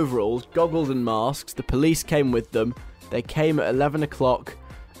blue overalls, goggles and masks. The police came with them. They came at 11 o'clock,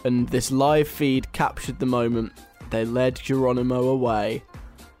 and this live feed captured the moment. They led Geronimo away.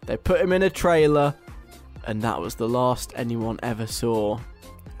 They put him in a trailer, and that was the last anyone ever saw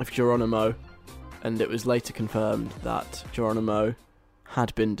of Geronimo. And it was later confirmed that Geronimo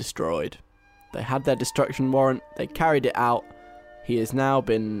had been destroyed. They had their destruction warrant. They carried it out. He has now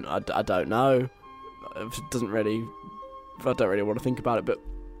been, I don't know. I don't really want to think about it, but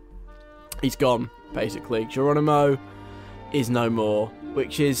he's gone, basically. Geronimo is no more,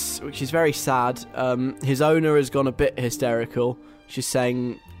 which is very sad. His owner has gone a bit hysterical. She's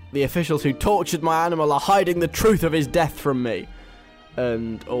saying, the officials who tortured my animal are hiding the truth of his death from me.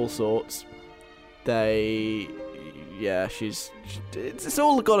 And all sorts. It's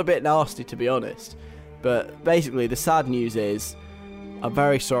all got a bit nasty, to be honest. But basically, the sad news is, I'm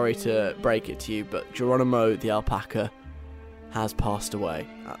very sorry to break it to you, but Geronimo the alpaca has passed away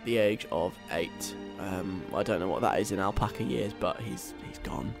at the age of 8. I don't know what that is in alpaca years, but he's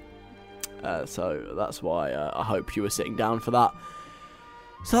gone. So that's why I hope you were sitting down for that.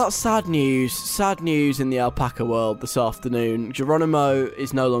 So that's sad news in the alpaca world this afternoon. Geronimo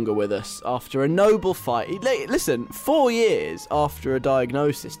is no longer with us after a noble fight. Listen, 4 years after a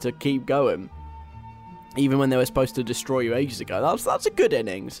diagnosis to keep going, even when they were supposed to destroy you ages ago. That's a good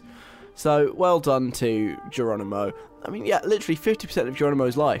innings. So well done to Geronimo. I mean, yeah, literally 50% of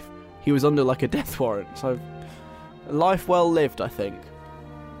Geronimo's life, he was under like a death warrant. So a life well lived, I think.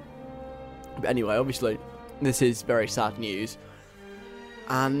 But anyway, obviously, this is very sad news.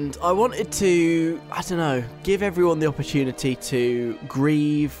 And I wanted to, give everyone the opportunity to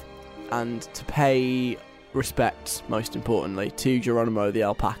grieve and to pay respects, most importantly, to Geronimo the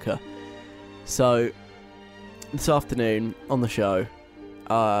alpaca. So, this afternoon on the show,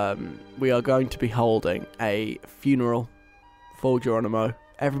 we are going to be holding a funeral for Geronimo.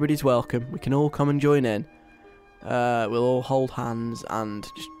 Everybody's welcome. We can all come and join in. We'll all hold hands and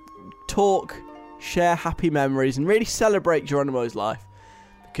just talk, share happy memories, and really celebrate Geronimo's life.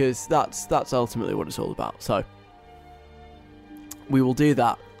 Because that's ultimately what it's all about. So, we will do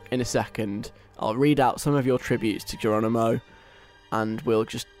that in a second. I'll read out some of your tributes to Geronimo, and we'll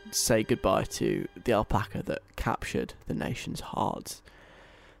just say goodbye to the alpaca that captured the nation's hearts.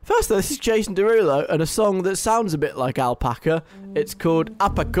 First though, this is Jason Derulo, and a song that sounds a bit like alpaca. It's called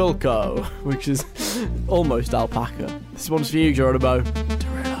Apaculco, which is almost alpaca. This one's for you, Geronimo.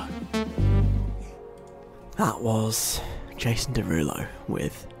 Derulo. That was Jason Derulo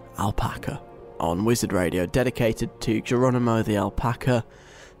with Alpaca on Wizard Radio, dedicated to Geronimo the alpaca.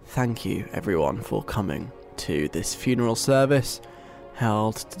 Thank you everyone for coming to this funeral service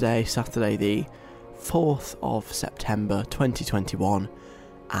held today, Saturday the 4th of September 2021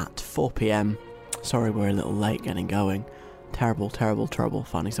 at 4 PM. Sorry we're a little late getting going. Terrible trouble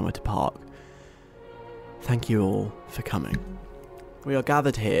finding somewhere to park. Thank you all for coming. We are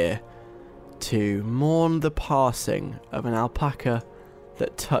gathered here to mourn the passing of an alpaca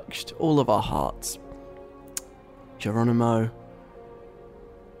that touched all of our hearts. Geronimo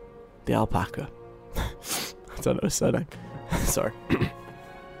the alpaca. I don't know his surname. Sorry.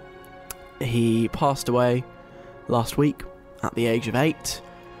 He passed away last week at the age of 8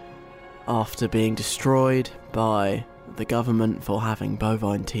 after being destroyed by the government for having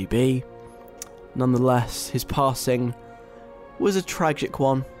bovine TB. Nonetheless, his passing was a tragic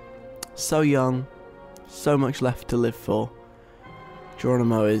one. So young, so much left to live for.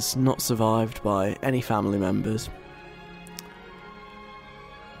 Geronimo is not survived by any family members.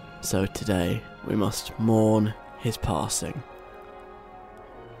 So today, we must mourn his passing.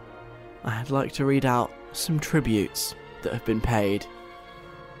 I'd like to read out some tributes that have been paid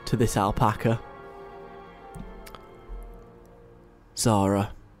to this alpaca.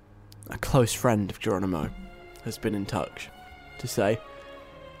 Zara, a close friend of Geronimo, has been in touch to say,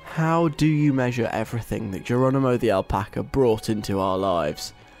 how do you measure everything that Geronimo the alpaca brought into our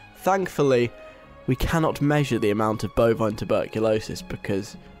lives? Thankfully, we cannot measure the amount of bovine tuberculosis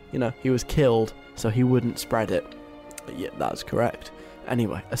because, he was killed so he wouldn't spread it. Yeah, that's correct.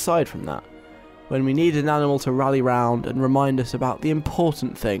 Anyway, aside from that, when we need an animal to rally round and remind us about the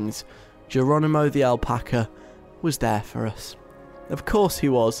important things, Geronimo the alpaca was there for us. Of course he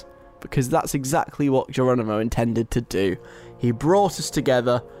was. because that's exactly what Geronimo intended to do. He brought us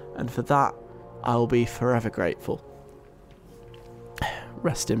together, and for that, I'll be forever grateful.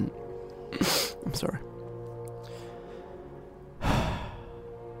 Rest in... I'm sorry.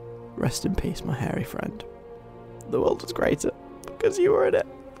 Rest in peace, my hairy friend. The world was greater because you were in it.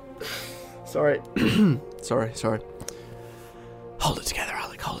 Sorry. sorry. Hold it together,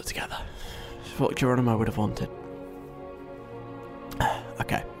 Alec, hold it together. It's what Geronimo would have wanted.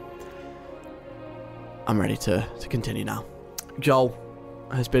 Okay. I'm ready to continue now. Joel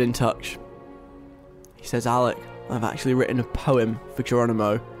has been in touch. He says, Alec, I've actually written a poem for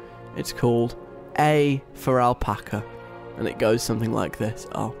Geronimo. It's called A for Alpaca. And it goes something like this.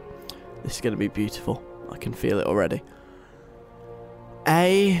 Oh, this is going to be beautiful. I can feel it already.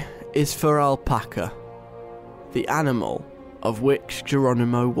 A is for alpaca, the animal of which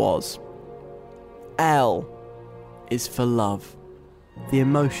Geronimo was. L is for love, the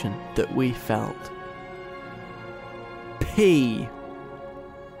emotion that we felt. P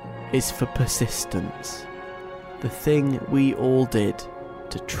is for persistence, the thing we all did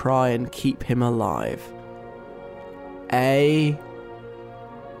to try and keep him alive. A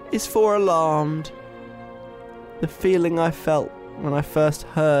is for alarmed, the feeling I felt when I first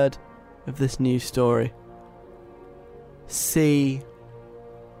heard of this news story. C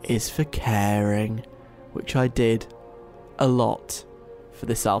is for caring, which I did a lot for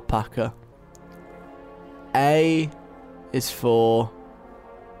this alpaca. A is for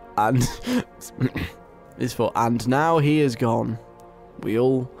and now he is gone. We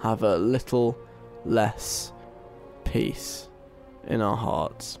all have a little less peace in our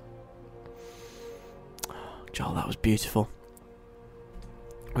hearts. Joel, that was beautiful.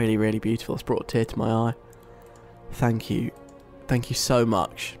 Really, really beautiful. It's brought a tear to my eye. Thank you. Thank you so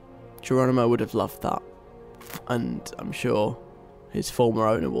much. Geronimo would have loved that. And I'm sure his former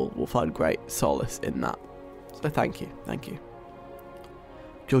owner will find great solace in that. So thank you. Thank you.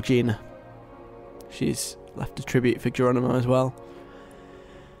 Georgina. She's left a tribute for Geronimo as well.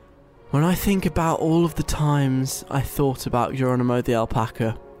 When I think about all of the times I thought about Geronimo the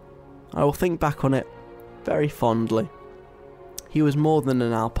alpaca, I will think back on it very fondly. He was more than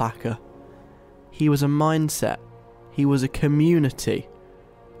an alpaca. He was a mindset. He was a community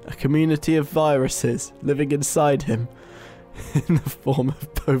of viruses living inside him in the form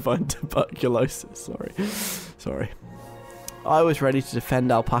of bovine tuberculosis. Sorry. I was ready to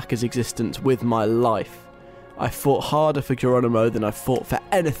defend alpaca's existence with my life. I fought harder for Geronimo than I fought for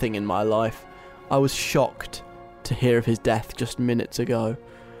anything in my life. I was shocked to hear of his death just minutes ago.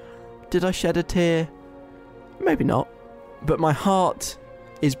 Did I shed a tear? Maybe not. But my heart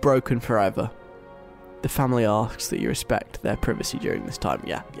is broken forever. The family asks that you respect their privacy during this time.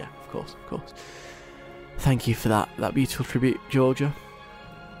 Yeah, of course. Thank you for that beautiful tribute, Georgina,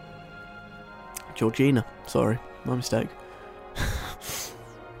 sorry, my mistake.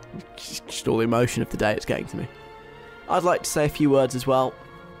 Just all the emotion of the day, it's getting to me. I'd like to say a few words as well.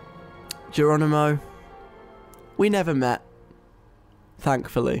 Geronimo, we never met,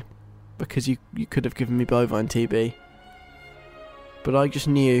 thankfully, because you could have given me bovine TB. But I just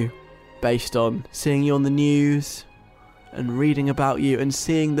knew, based on seeing you on the news and reading about you and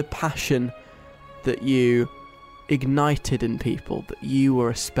seeing the passion that you ignited in people, that you were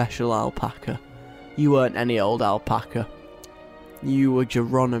a special alpaca. You weren't any old alpaca. You were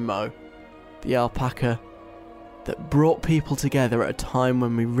Geronimo, the alpaca that brought people together at a time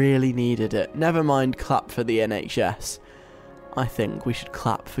when we really needed it. Never mind clap for the NHS. I think we should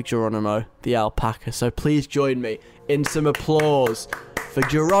clap for Geronimo, the alpaca. So please join me in some applause for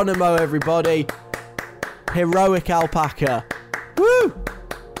Geronimo, everybody. Heroic alpaca. Woo!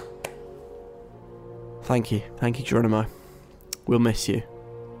 Thank you, Geronimo. We'll miss you.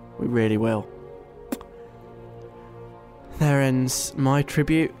 We really will. There ends my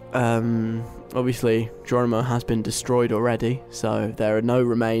tribute. Obviously, Geronimo has been destroyed already, so there are no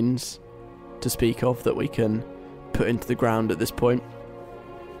remains to speak of that we can put into the ground at this point.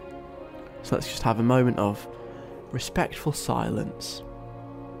 So let's just have a moment of respectful silence.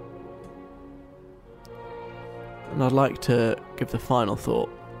 And I'd like to give the final thought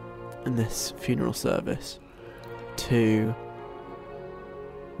in this funeral service to...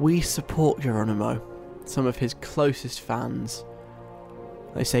 We support Geronimo, some of his closest fans.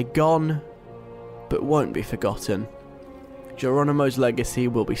 They say gone, but won't be forgotten. Geronimo's legacy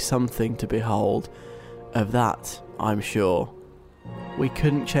will be something to behold. Of that, I'm sure. We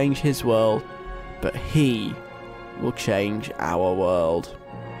couldn't change his world, but he will change our world.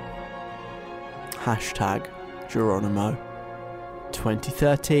 Hashtag Geronimo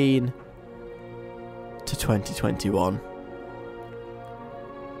 2013 to 2021.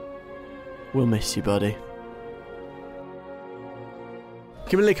 We'll miss you, buddy.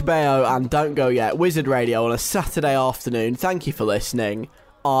 Camila Cabello and Don't Go Yet, Wizard Radio on a Saturday afternoon. Thank you for listening.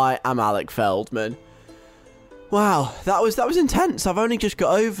 I am Alec Feldman. Wow, that was intense. I've only just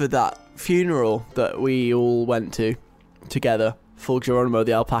got over that funeral that we all went to together for Geronimo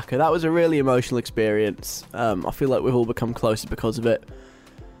the alpaca. That was a really emotional experience. I feel like we've all become closer because of it.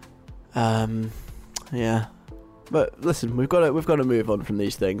 Yeah. But listen, we've got to move on from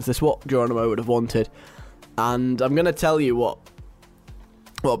these things. This is what Geronimo would have wanted. And I'm going to tell you what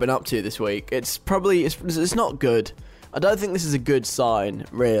I've been up to this week. It's not good. I don't think this is a good sign,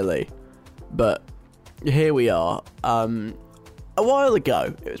 really. But here we are. A while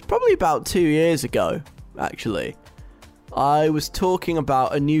ago, it was probably about 2 years ago, actually, I was talking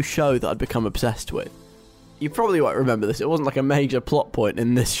about a new show that I'd become obsessed with. You probably won't remember this. It wasn't like a major plot point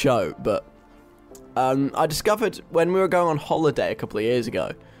in this show, but I discovered when we were going on holiday a couple of years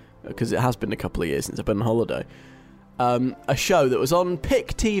ago, because it has been a couple of years since I've been on holiday, a show that was on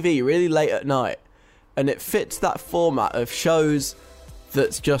Pick TV really late at night, and it fits that format of shows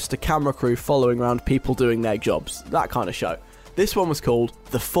that's just a camera crew following around people doing their jobs, that kind of show. This one was called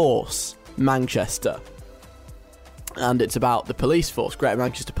The Force Manchester, and it's about the police force, Greater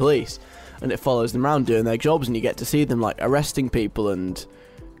Manchester Police, and it follows them around doing their jobs, and you get to see them like arresting people and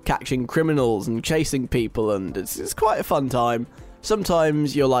catching criminals and chasing people, and it's quite a fun time.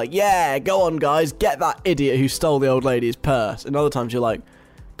 Sometimes you're like, yeah, go on guys, get that idiot who stole the old lady's purse, and other times you're like,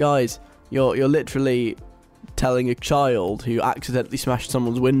 guys, you're literally telling a child who accidentally smashed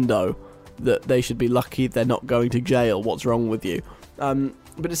someone's window that they should be lucky they're not going to jail. What's wrong with you?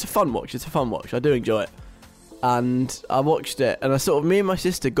 But it's a fun watch. I do enjoy it. And I watched it, and me and my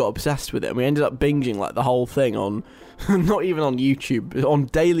sister got obsessed with it, and we ended up binging like the whole thing on, not even on YouTube, on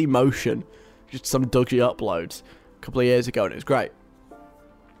Daily Motion, just some dodgy uploads a couple of years ago, and it was great.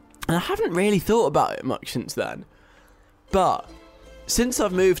 And I haven't really thought about it much since then, but since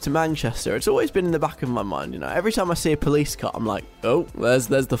I've moved to Manchester, it's always been in the back of my mind, you know. Every time I see a police car, I'm like, oh, there's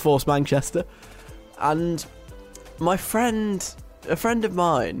the Force Manchester. And a friend of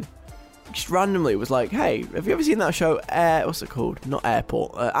mine just randomly was like, hey, have you ever seen that show, what's it called? Not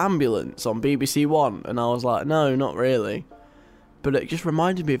Airport, Ambulance on BBC One? And I was like, no, not really. But it just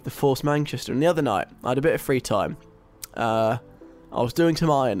reminded me of the Force Manchester. And the other night, I had a bit of free time. I was doing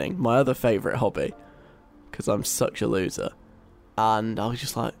some ironing, my other favourite hobby, because I'm such a loser. And I was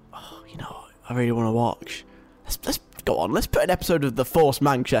just like, oh, you know, I really want to watch. Let's go on, let's put an episode of The Force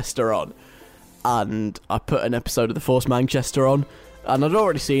Manchester on. And I put an episode of The Force Manchester on, and I'd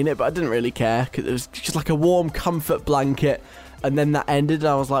already seen it, but I didn't really care, because it was just like a warm comfort blanket. And then that ended, and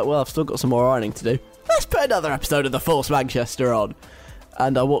I was like, well, I've still got some more ironing to do. Let's put another episode of The Force Manchester on.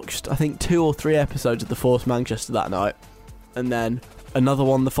 And I watched, I think, 2 or 3 episodes of The Force Manchester that night. And then another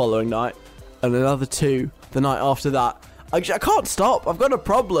one the following night. And another 2 the night after that. I can't stop. I've got a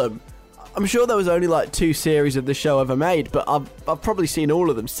problem. I'm sure there was only like 2 series of the show ever made, but I've probably seen all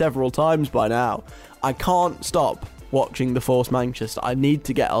of them several times by now. I can't stop watching The Force Manchester. I need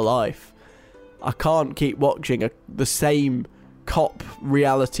to get a life. I can't keep watching the same cop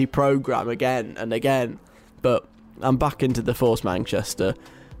reality program again and again. But I'm back into The Force Manchester,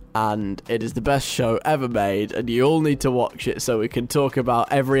 and it is the best show ever made, and you all need to watch it so we can talk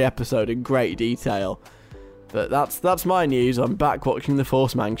about every episode in great detail. But that's my news. I'm back watching The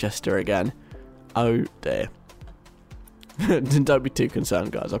Force Manchester again. Oh dear. Don't be too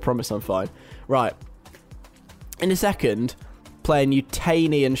concerned, guys. I promise I'm fine. Right. In a second, playing you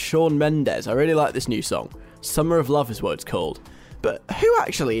Taney and Shawn Mendes. I really like this new song. Summer of Love is what it's called. But who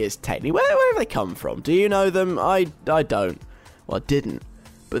actually is Taney? Where have they come from? Do you know them? I don't. Well, I didn't.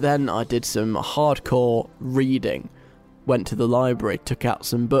 But then I did some hardcore reading. Went to the library, took out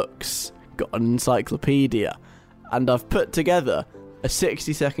some books, got an encyclopedia, and I've put together a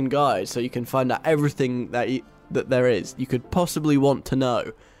 60-second guide so you can find out everything that there is you could possibly want to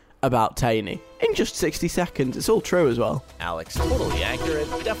know about Taney in just 60 seconds. It's all true as well. Alex, totally accurate,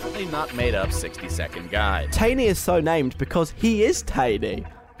 definitely not made up 60-second guide. Taney is so named because he is Taney.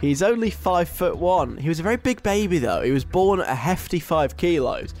 He's only 5'1". He was a very big baby though. He was born at a hefty 5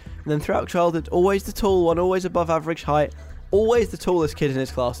 kilos, and then throughout childhood, always the tall one, always above average height, always the tallest kid in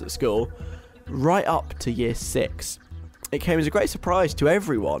his class at school, right up to year 6. It came as a great surprise to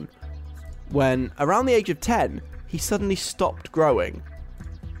everyone when, around the age of 10, he suddenly stopped growing.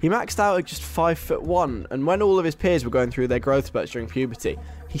 He maxed out at just 5'1", and when all of his peers were going through their growth spurts during puberty,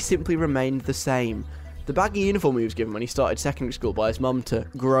 he simply remained the same. The baggy uniform he was given when he started secondary school by his mum to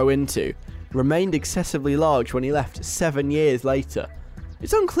grow into remained excessively large when he left 7 years later.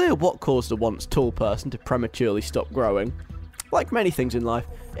 It's unclear what caused a once tall person to prematurely stop growing. like many things in life,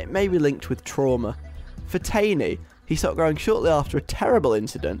 it may be linked with trauma. For Taney, he stopped growing shortly after a terrible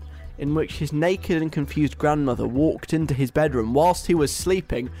incident in which his naked and confused grandmother walked into his bedroom whilst he was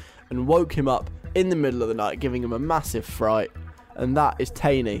sleeping and woke him up in the middle of the night, giving him a massive fright. And that is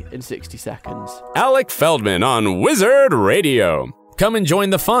Taney in 60 seconds. Alec Feldman on Wizard Radio. Come and join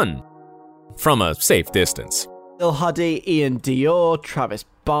the fun from a safe distance. Lil Huddy, Ian Dior, Travis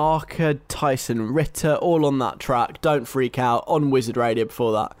Barker, Tyson Ritter, all on that track. Don't freak out. On Wizard Radio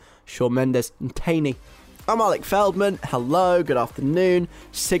before that, Shawn Mendes and Taney. I'm Alec Feldman. Hello, good afternoon.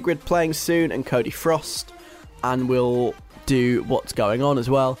 Sigrid playing soon and Cody Frost. And we'll do What's Going On as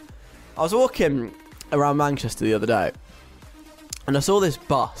well. I was walking around Manchester the other day and I saw this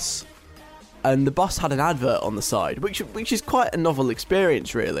bus. And the bus had an advert on the side, which is quite a novel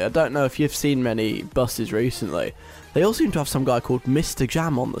experience, really. I don't know if you've seen many buses recently. They all seem to have some guy called Mr.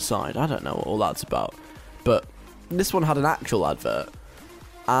 Jam on the side. I don't know what all that's about. But this one had an actual advert.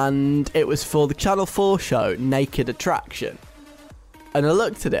 And it was for the Channel 4 show, Naked Attraction. And I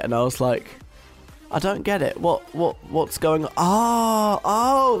looked at it and I was like, I don't get it. What's going on?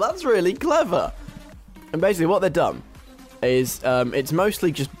 Oh, that's really clever. And basically what they've done is it's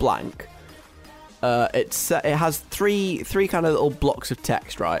mostly just blank. It has three kind of little blocks of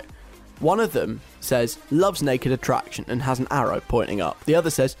text, right? One of them says, loves naked attraction, and has an arrow pointing up. The other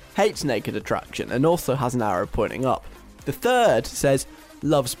says, hates naked attraction, and also has an arrow pointing up. The third says,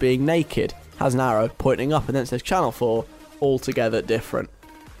 loves being naked, has an arrow pointing up, and then it says Channel 4, altogether different.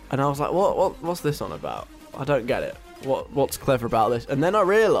 And I was like, what's this on about? I don't get it. What's clever about this? And then I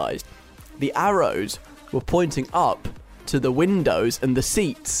realised the arrows were pointing up to the windows and the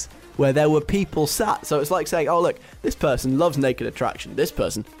seats where there were people sat. So it's like saying, oh look, this person loves naked attraction, this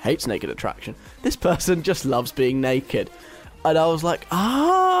person hates naked attraction, this person just loves being naked. And I was like,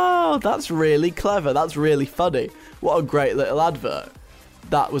 oh, that's really clever, that's really funny. What a great little advert.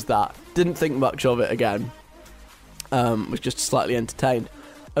 That was that. Didn't think much of it again. Was just slightly entertained.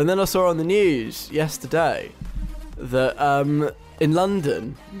 And then I saw on the news yesterday that in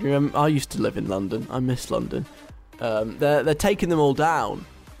London, I used to live in London, I miss London, they're taking them all down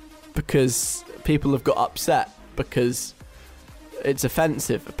because people have got upset because it's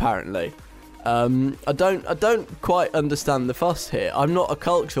offensive, apparently. I don't quite understand the fuss here. I'm not a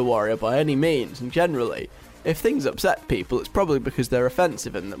culture warrior by any means, and generally, if things upset people, it's probably because they're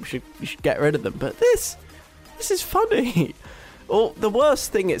offensive and we should get rid of them. But this is funny. Well, the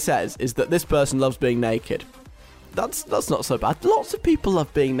worst thing it says is that this person loves being naked. That's not so bad. Lots of people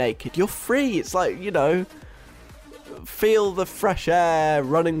love being naked. You're free. It's like, you know, feel the fresh air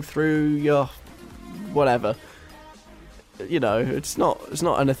running through your whatever. You know, it's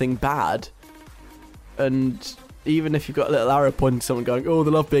not anything bad. And even if you've got a little arrow pointing to someone going, oh,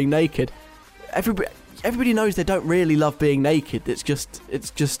 they love being naked, everybody knows they don't really love being naked. It's just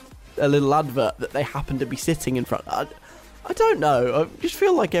a little advert that they happen to be sitting in front. I don't know. I just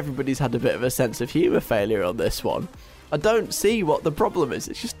feel like everybody's had a bit of a sense of humour failure on this one. I don't see what the problem is.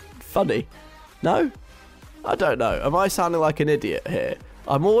 It's just funny. No? I don't know. Am I sounding like an idiot here?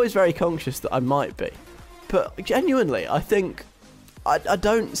 I'm always very conscious that I might be. But genuinely, I think I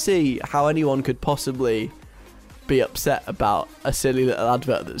don't see how anyone could possibly be upset about a silly little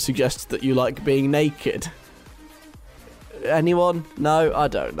advert that suggests that you like being naked. Anyone? No? I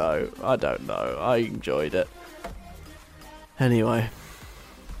don't know. I enjoyed it. Anyway.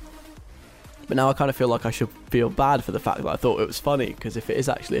 But now I kind of feel like I should feel bad for the fact that I thought it was funny, because if it is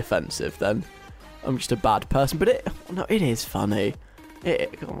actually offensive, then I'm just a bad person. But it is funny.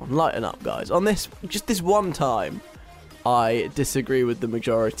 Come on, lighten up, guys. On this one time, I disagree with the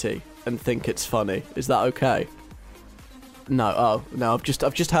majority and think it's funny. Is that okay? No. I've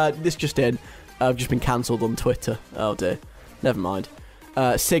just heard this just in. I've just been cancelled on Twitter. Oh dear. Never mind.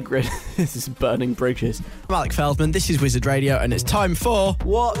 Sigrid, this is Burning Bridges. I'm Alec Feldman, this is Wizard Radio, and it's time for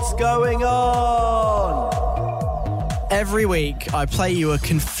What's Going On? Every week, I play you a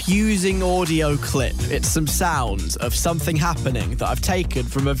confusing audio clip. It's some sounds of something happening that I've taken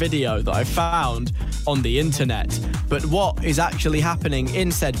from a video that I found on the internet. But what is actually happening in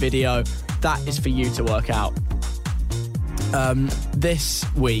said video, that is for you to work out. This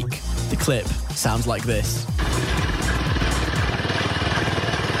week, the clip sounds like this.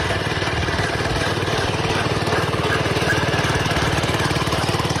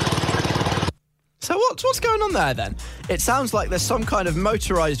 So what's going on there then? It sounds like there's some kind of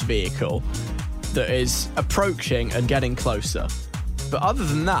motorised vehicle that is approaching and getting closer. But other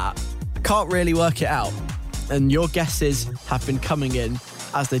than that, I can't really work it out. And your guesses have been coming in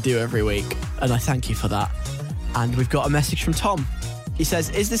as they do every week, and I thank you for that. And we've got a message from Tom. He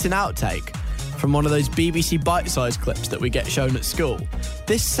says, is this an outtake from one of those BBC bite-sized clips that we get shown at school.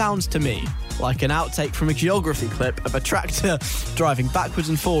 This sounds to me like an outtake from a geography clip of a tractor driving backwards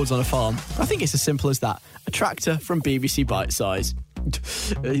and forwards on a farm. I think it's as simple as that. A tractor from BBC Bite Size.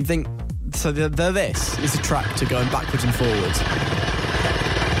 You think... So this is a tractor going backwards and forwards.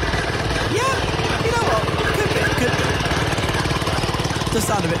 Yeah, you know what? Could be. Does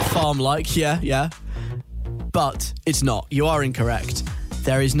sound a bit farm-like, yeah. But it's not. You are incorrect.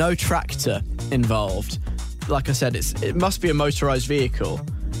 There is no tractor involved. Like I said, it must be a motorised vehicle,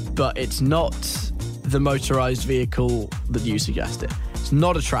 but it's not the motorised vehicle that you suggested. It's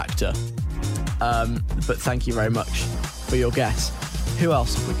not a tractor. But thank you very much for your guess. Who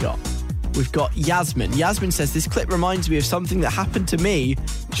else have we got? We've got Yasmin. Yasmin says, this clip reminds me of something that happened to me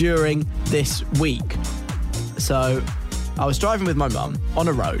during this week. So, I was driving with my mum on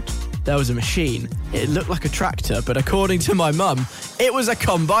a road. There was a machine. It looked like a tractor, but according to my mum, it was a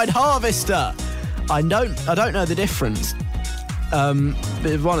combine harvester. I don't know the difference.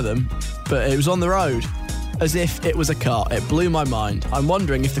 It was one of them, but it was on the road as if it was a car. It blew my mind. I'm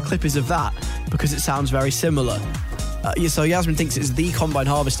wondering if the clip is of that because it sounds very similar. So Yasmin thinks it's the combine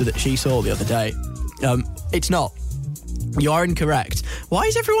harvester that she saw the other day. It's not. You are incorrect. Why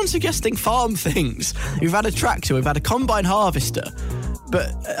is everyone suggesting farm things? We've had a tractor, we've had a combine harvester,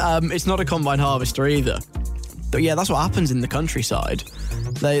 but it's not a combine harvester either. But yeah, that's what happens in the countryside.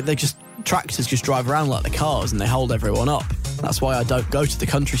 Tractors just drive around like the cars and they hold everyone up. That's why I don't go to the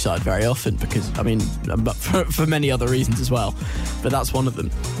countryside very often because, but for many other reasons as well. But that's one of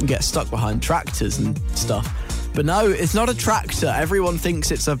them. You get stuck behind tractors and stuff. But no, it's not a tractor. Everyone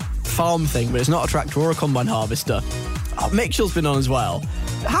thinks it's a farm thing, but it's not a tractor or a combine harvester. Mitchell's been on as well.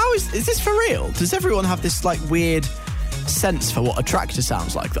 How is this for real? Does everyone have this weird sense for what a tractor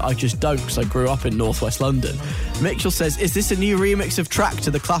sounds like that I just don't because I grew up in northwest London? Mitchell says, is this a new remix of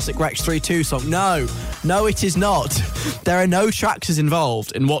Tractor, the classic Rex 3-2 song? No, it is not. There are no tractors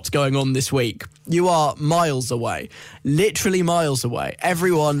involved in what's going on this week. You are miles away, literally miles away.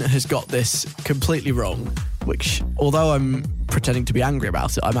 Everyone has got this completely wrong, which, although I'm pretending to be angry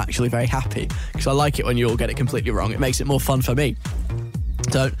about it, I'm actually very happy because I like it when you all get it completely wrong. It makes it more fun for me.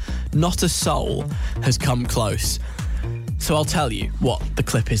 So, not a soul has come close. So I'll tell you what the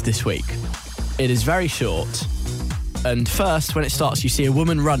clip is this week. It is very short. And first, when it starts, you see a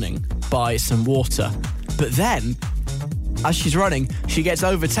woman running by some water. But then, as she's running, she gets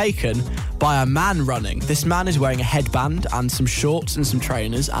overtaken by a man running. This man is wearing a headband and some shorts and some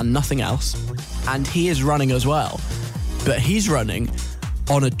trainers and nothing else. And he is running as well. But he's running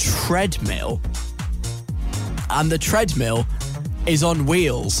on a treadmill. And the treadmill is on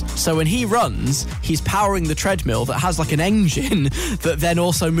wheels. So when he runs, he's powering the treadmill that has an engine that then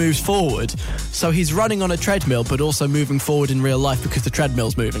also moves forward. So he's running on a treadmill but also moving forward in real life because the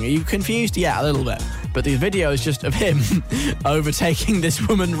treadmill's moving. Are you confused? Yeah, a little bit. But the video is just of him overtaking this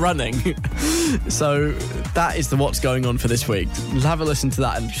woman running. So that is what's going on for this week. Have a listen to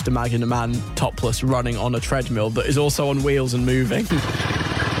that and just imagine a man topless running on a treadmill that is also on wheels and moving.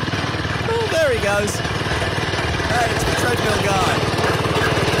 Oh, there he goes. Hey, it's the treadmill guy.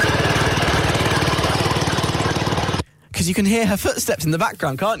 Because you can hear her footsteps in the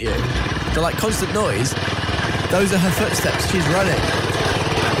background, can't you? They're like constant noise. Those are her footsteps. She's running.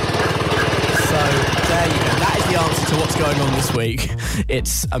 So, there you go. That is the answer to what's going on this week.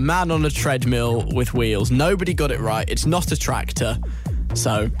 It's a man on a treadmill with wheels. Nobody got it right. It's not a tractor.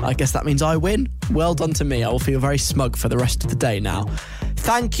 So, I guess that means I win. Well done to me. I will feel very smug for the rest of the day now.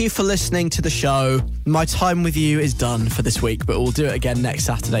 Thank you for listening to the show. My time with you is done for this week, but we'll do it again next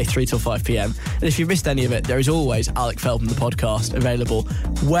Saturday, 3 till 5 p.m. And if you missed any of it, there is always Alec Feldman, the podcast, available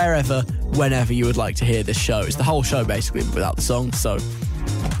wherever, whenever you would like to hear this show. It's the whole show, basically, without the song, so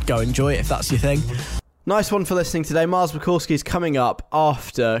go enjoy it if that's your thing. Nice one for listening today. Mars Mikulski's coming up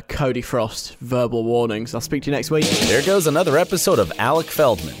after Cody Frost. Verbal warnings. I'll speak to you next week. There goes another episode of Alec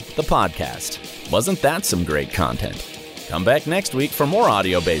Feldman, the podcast. Wasn't that some great content? Come back next week for more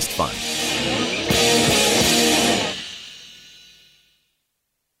audio-based fun.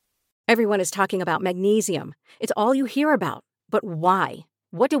 Everyone is talking about magnesium. It's all you hear about. But why?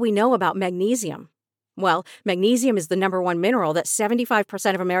 What do we know about magnesium? Well, magnesium is the number one mineral that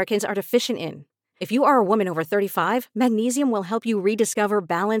 75% of Americans are deficient in. If you are a woman over 35, magnesium will help you rediscover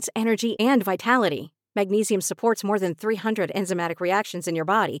balance, energy, and vitality. Magnesium supports more than 300 enzymatic reactions in your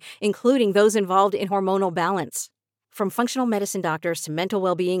body, including those involved in hormonal balance. From functional medicine doctors to mental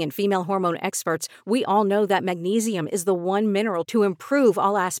well-being and female hormone experts, we all know that magnesium is the one mineral to improve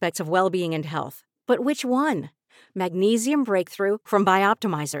all aspects of well-being and health. But which one? Magnesium Breakthrough from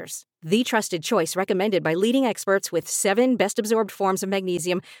Bioptimizers, the trusted choice recommended by leading experts with 7 best-absorbed forms of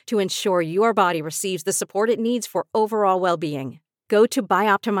magnesium to ensure your body receives the support it needs for overall well-being. Go to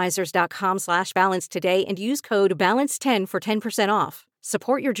bioptimizers.com/balance today and use code BALANCE10 for 10% off.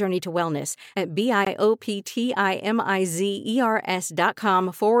 Support your journey to wellness at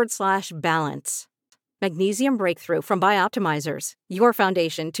bioptimizers.com/balance. Magnesium Breakthrough from Bioptimizers, your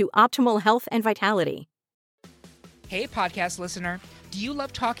foundation to optimal health and vitality. Hey, podcast listener. Do you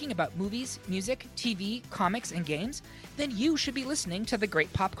love talking about movies, music, TV, comics, and games? Then you should be listening to The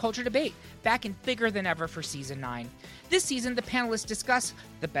Great Pop Culture Debate, back and bigger than ever for Season 9. This season, the panelists discuss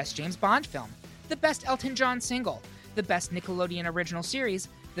the best James Bond film, the best Elton John single, the best Nickelodeon original series,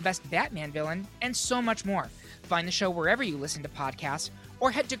 the best Batman villain, and so much more. Find the show wherever you listen to podcasts,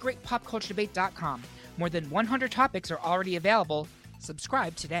 or head to greatpopculturedebate.com. More than 100 topics are already available.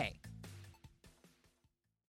 Subscribe today.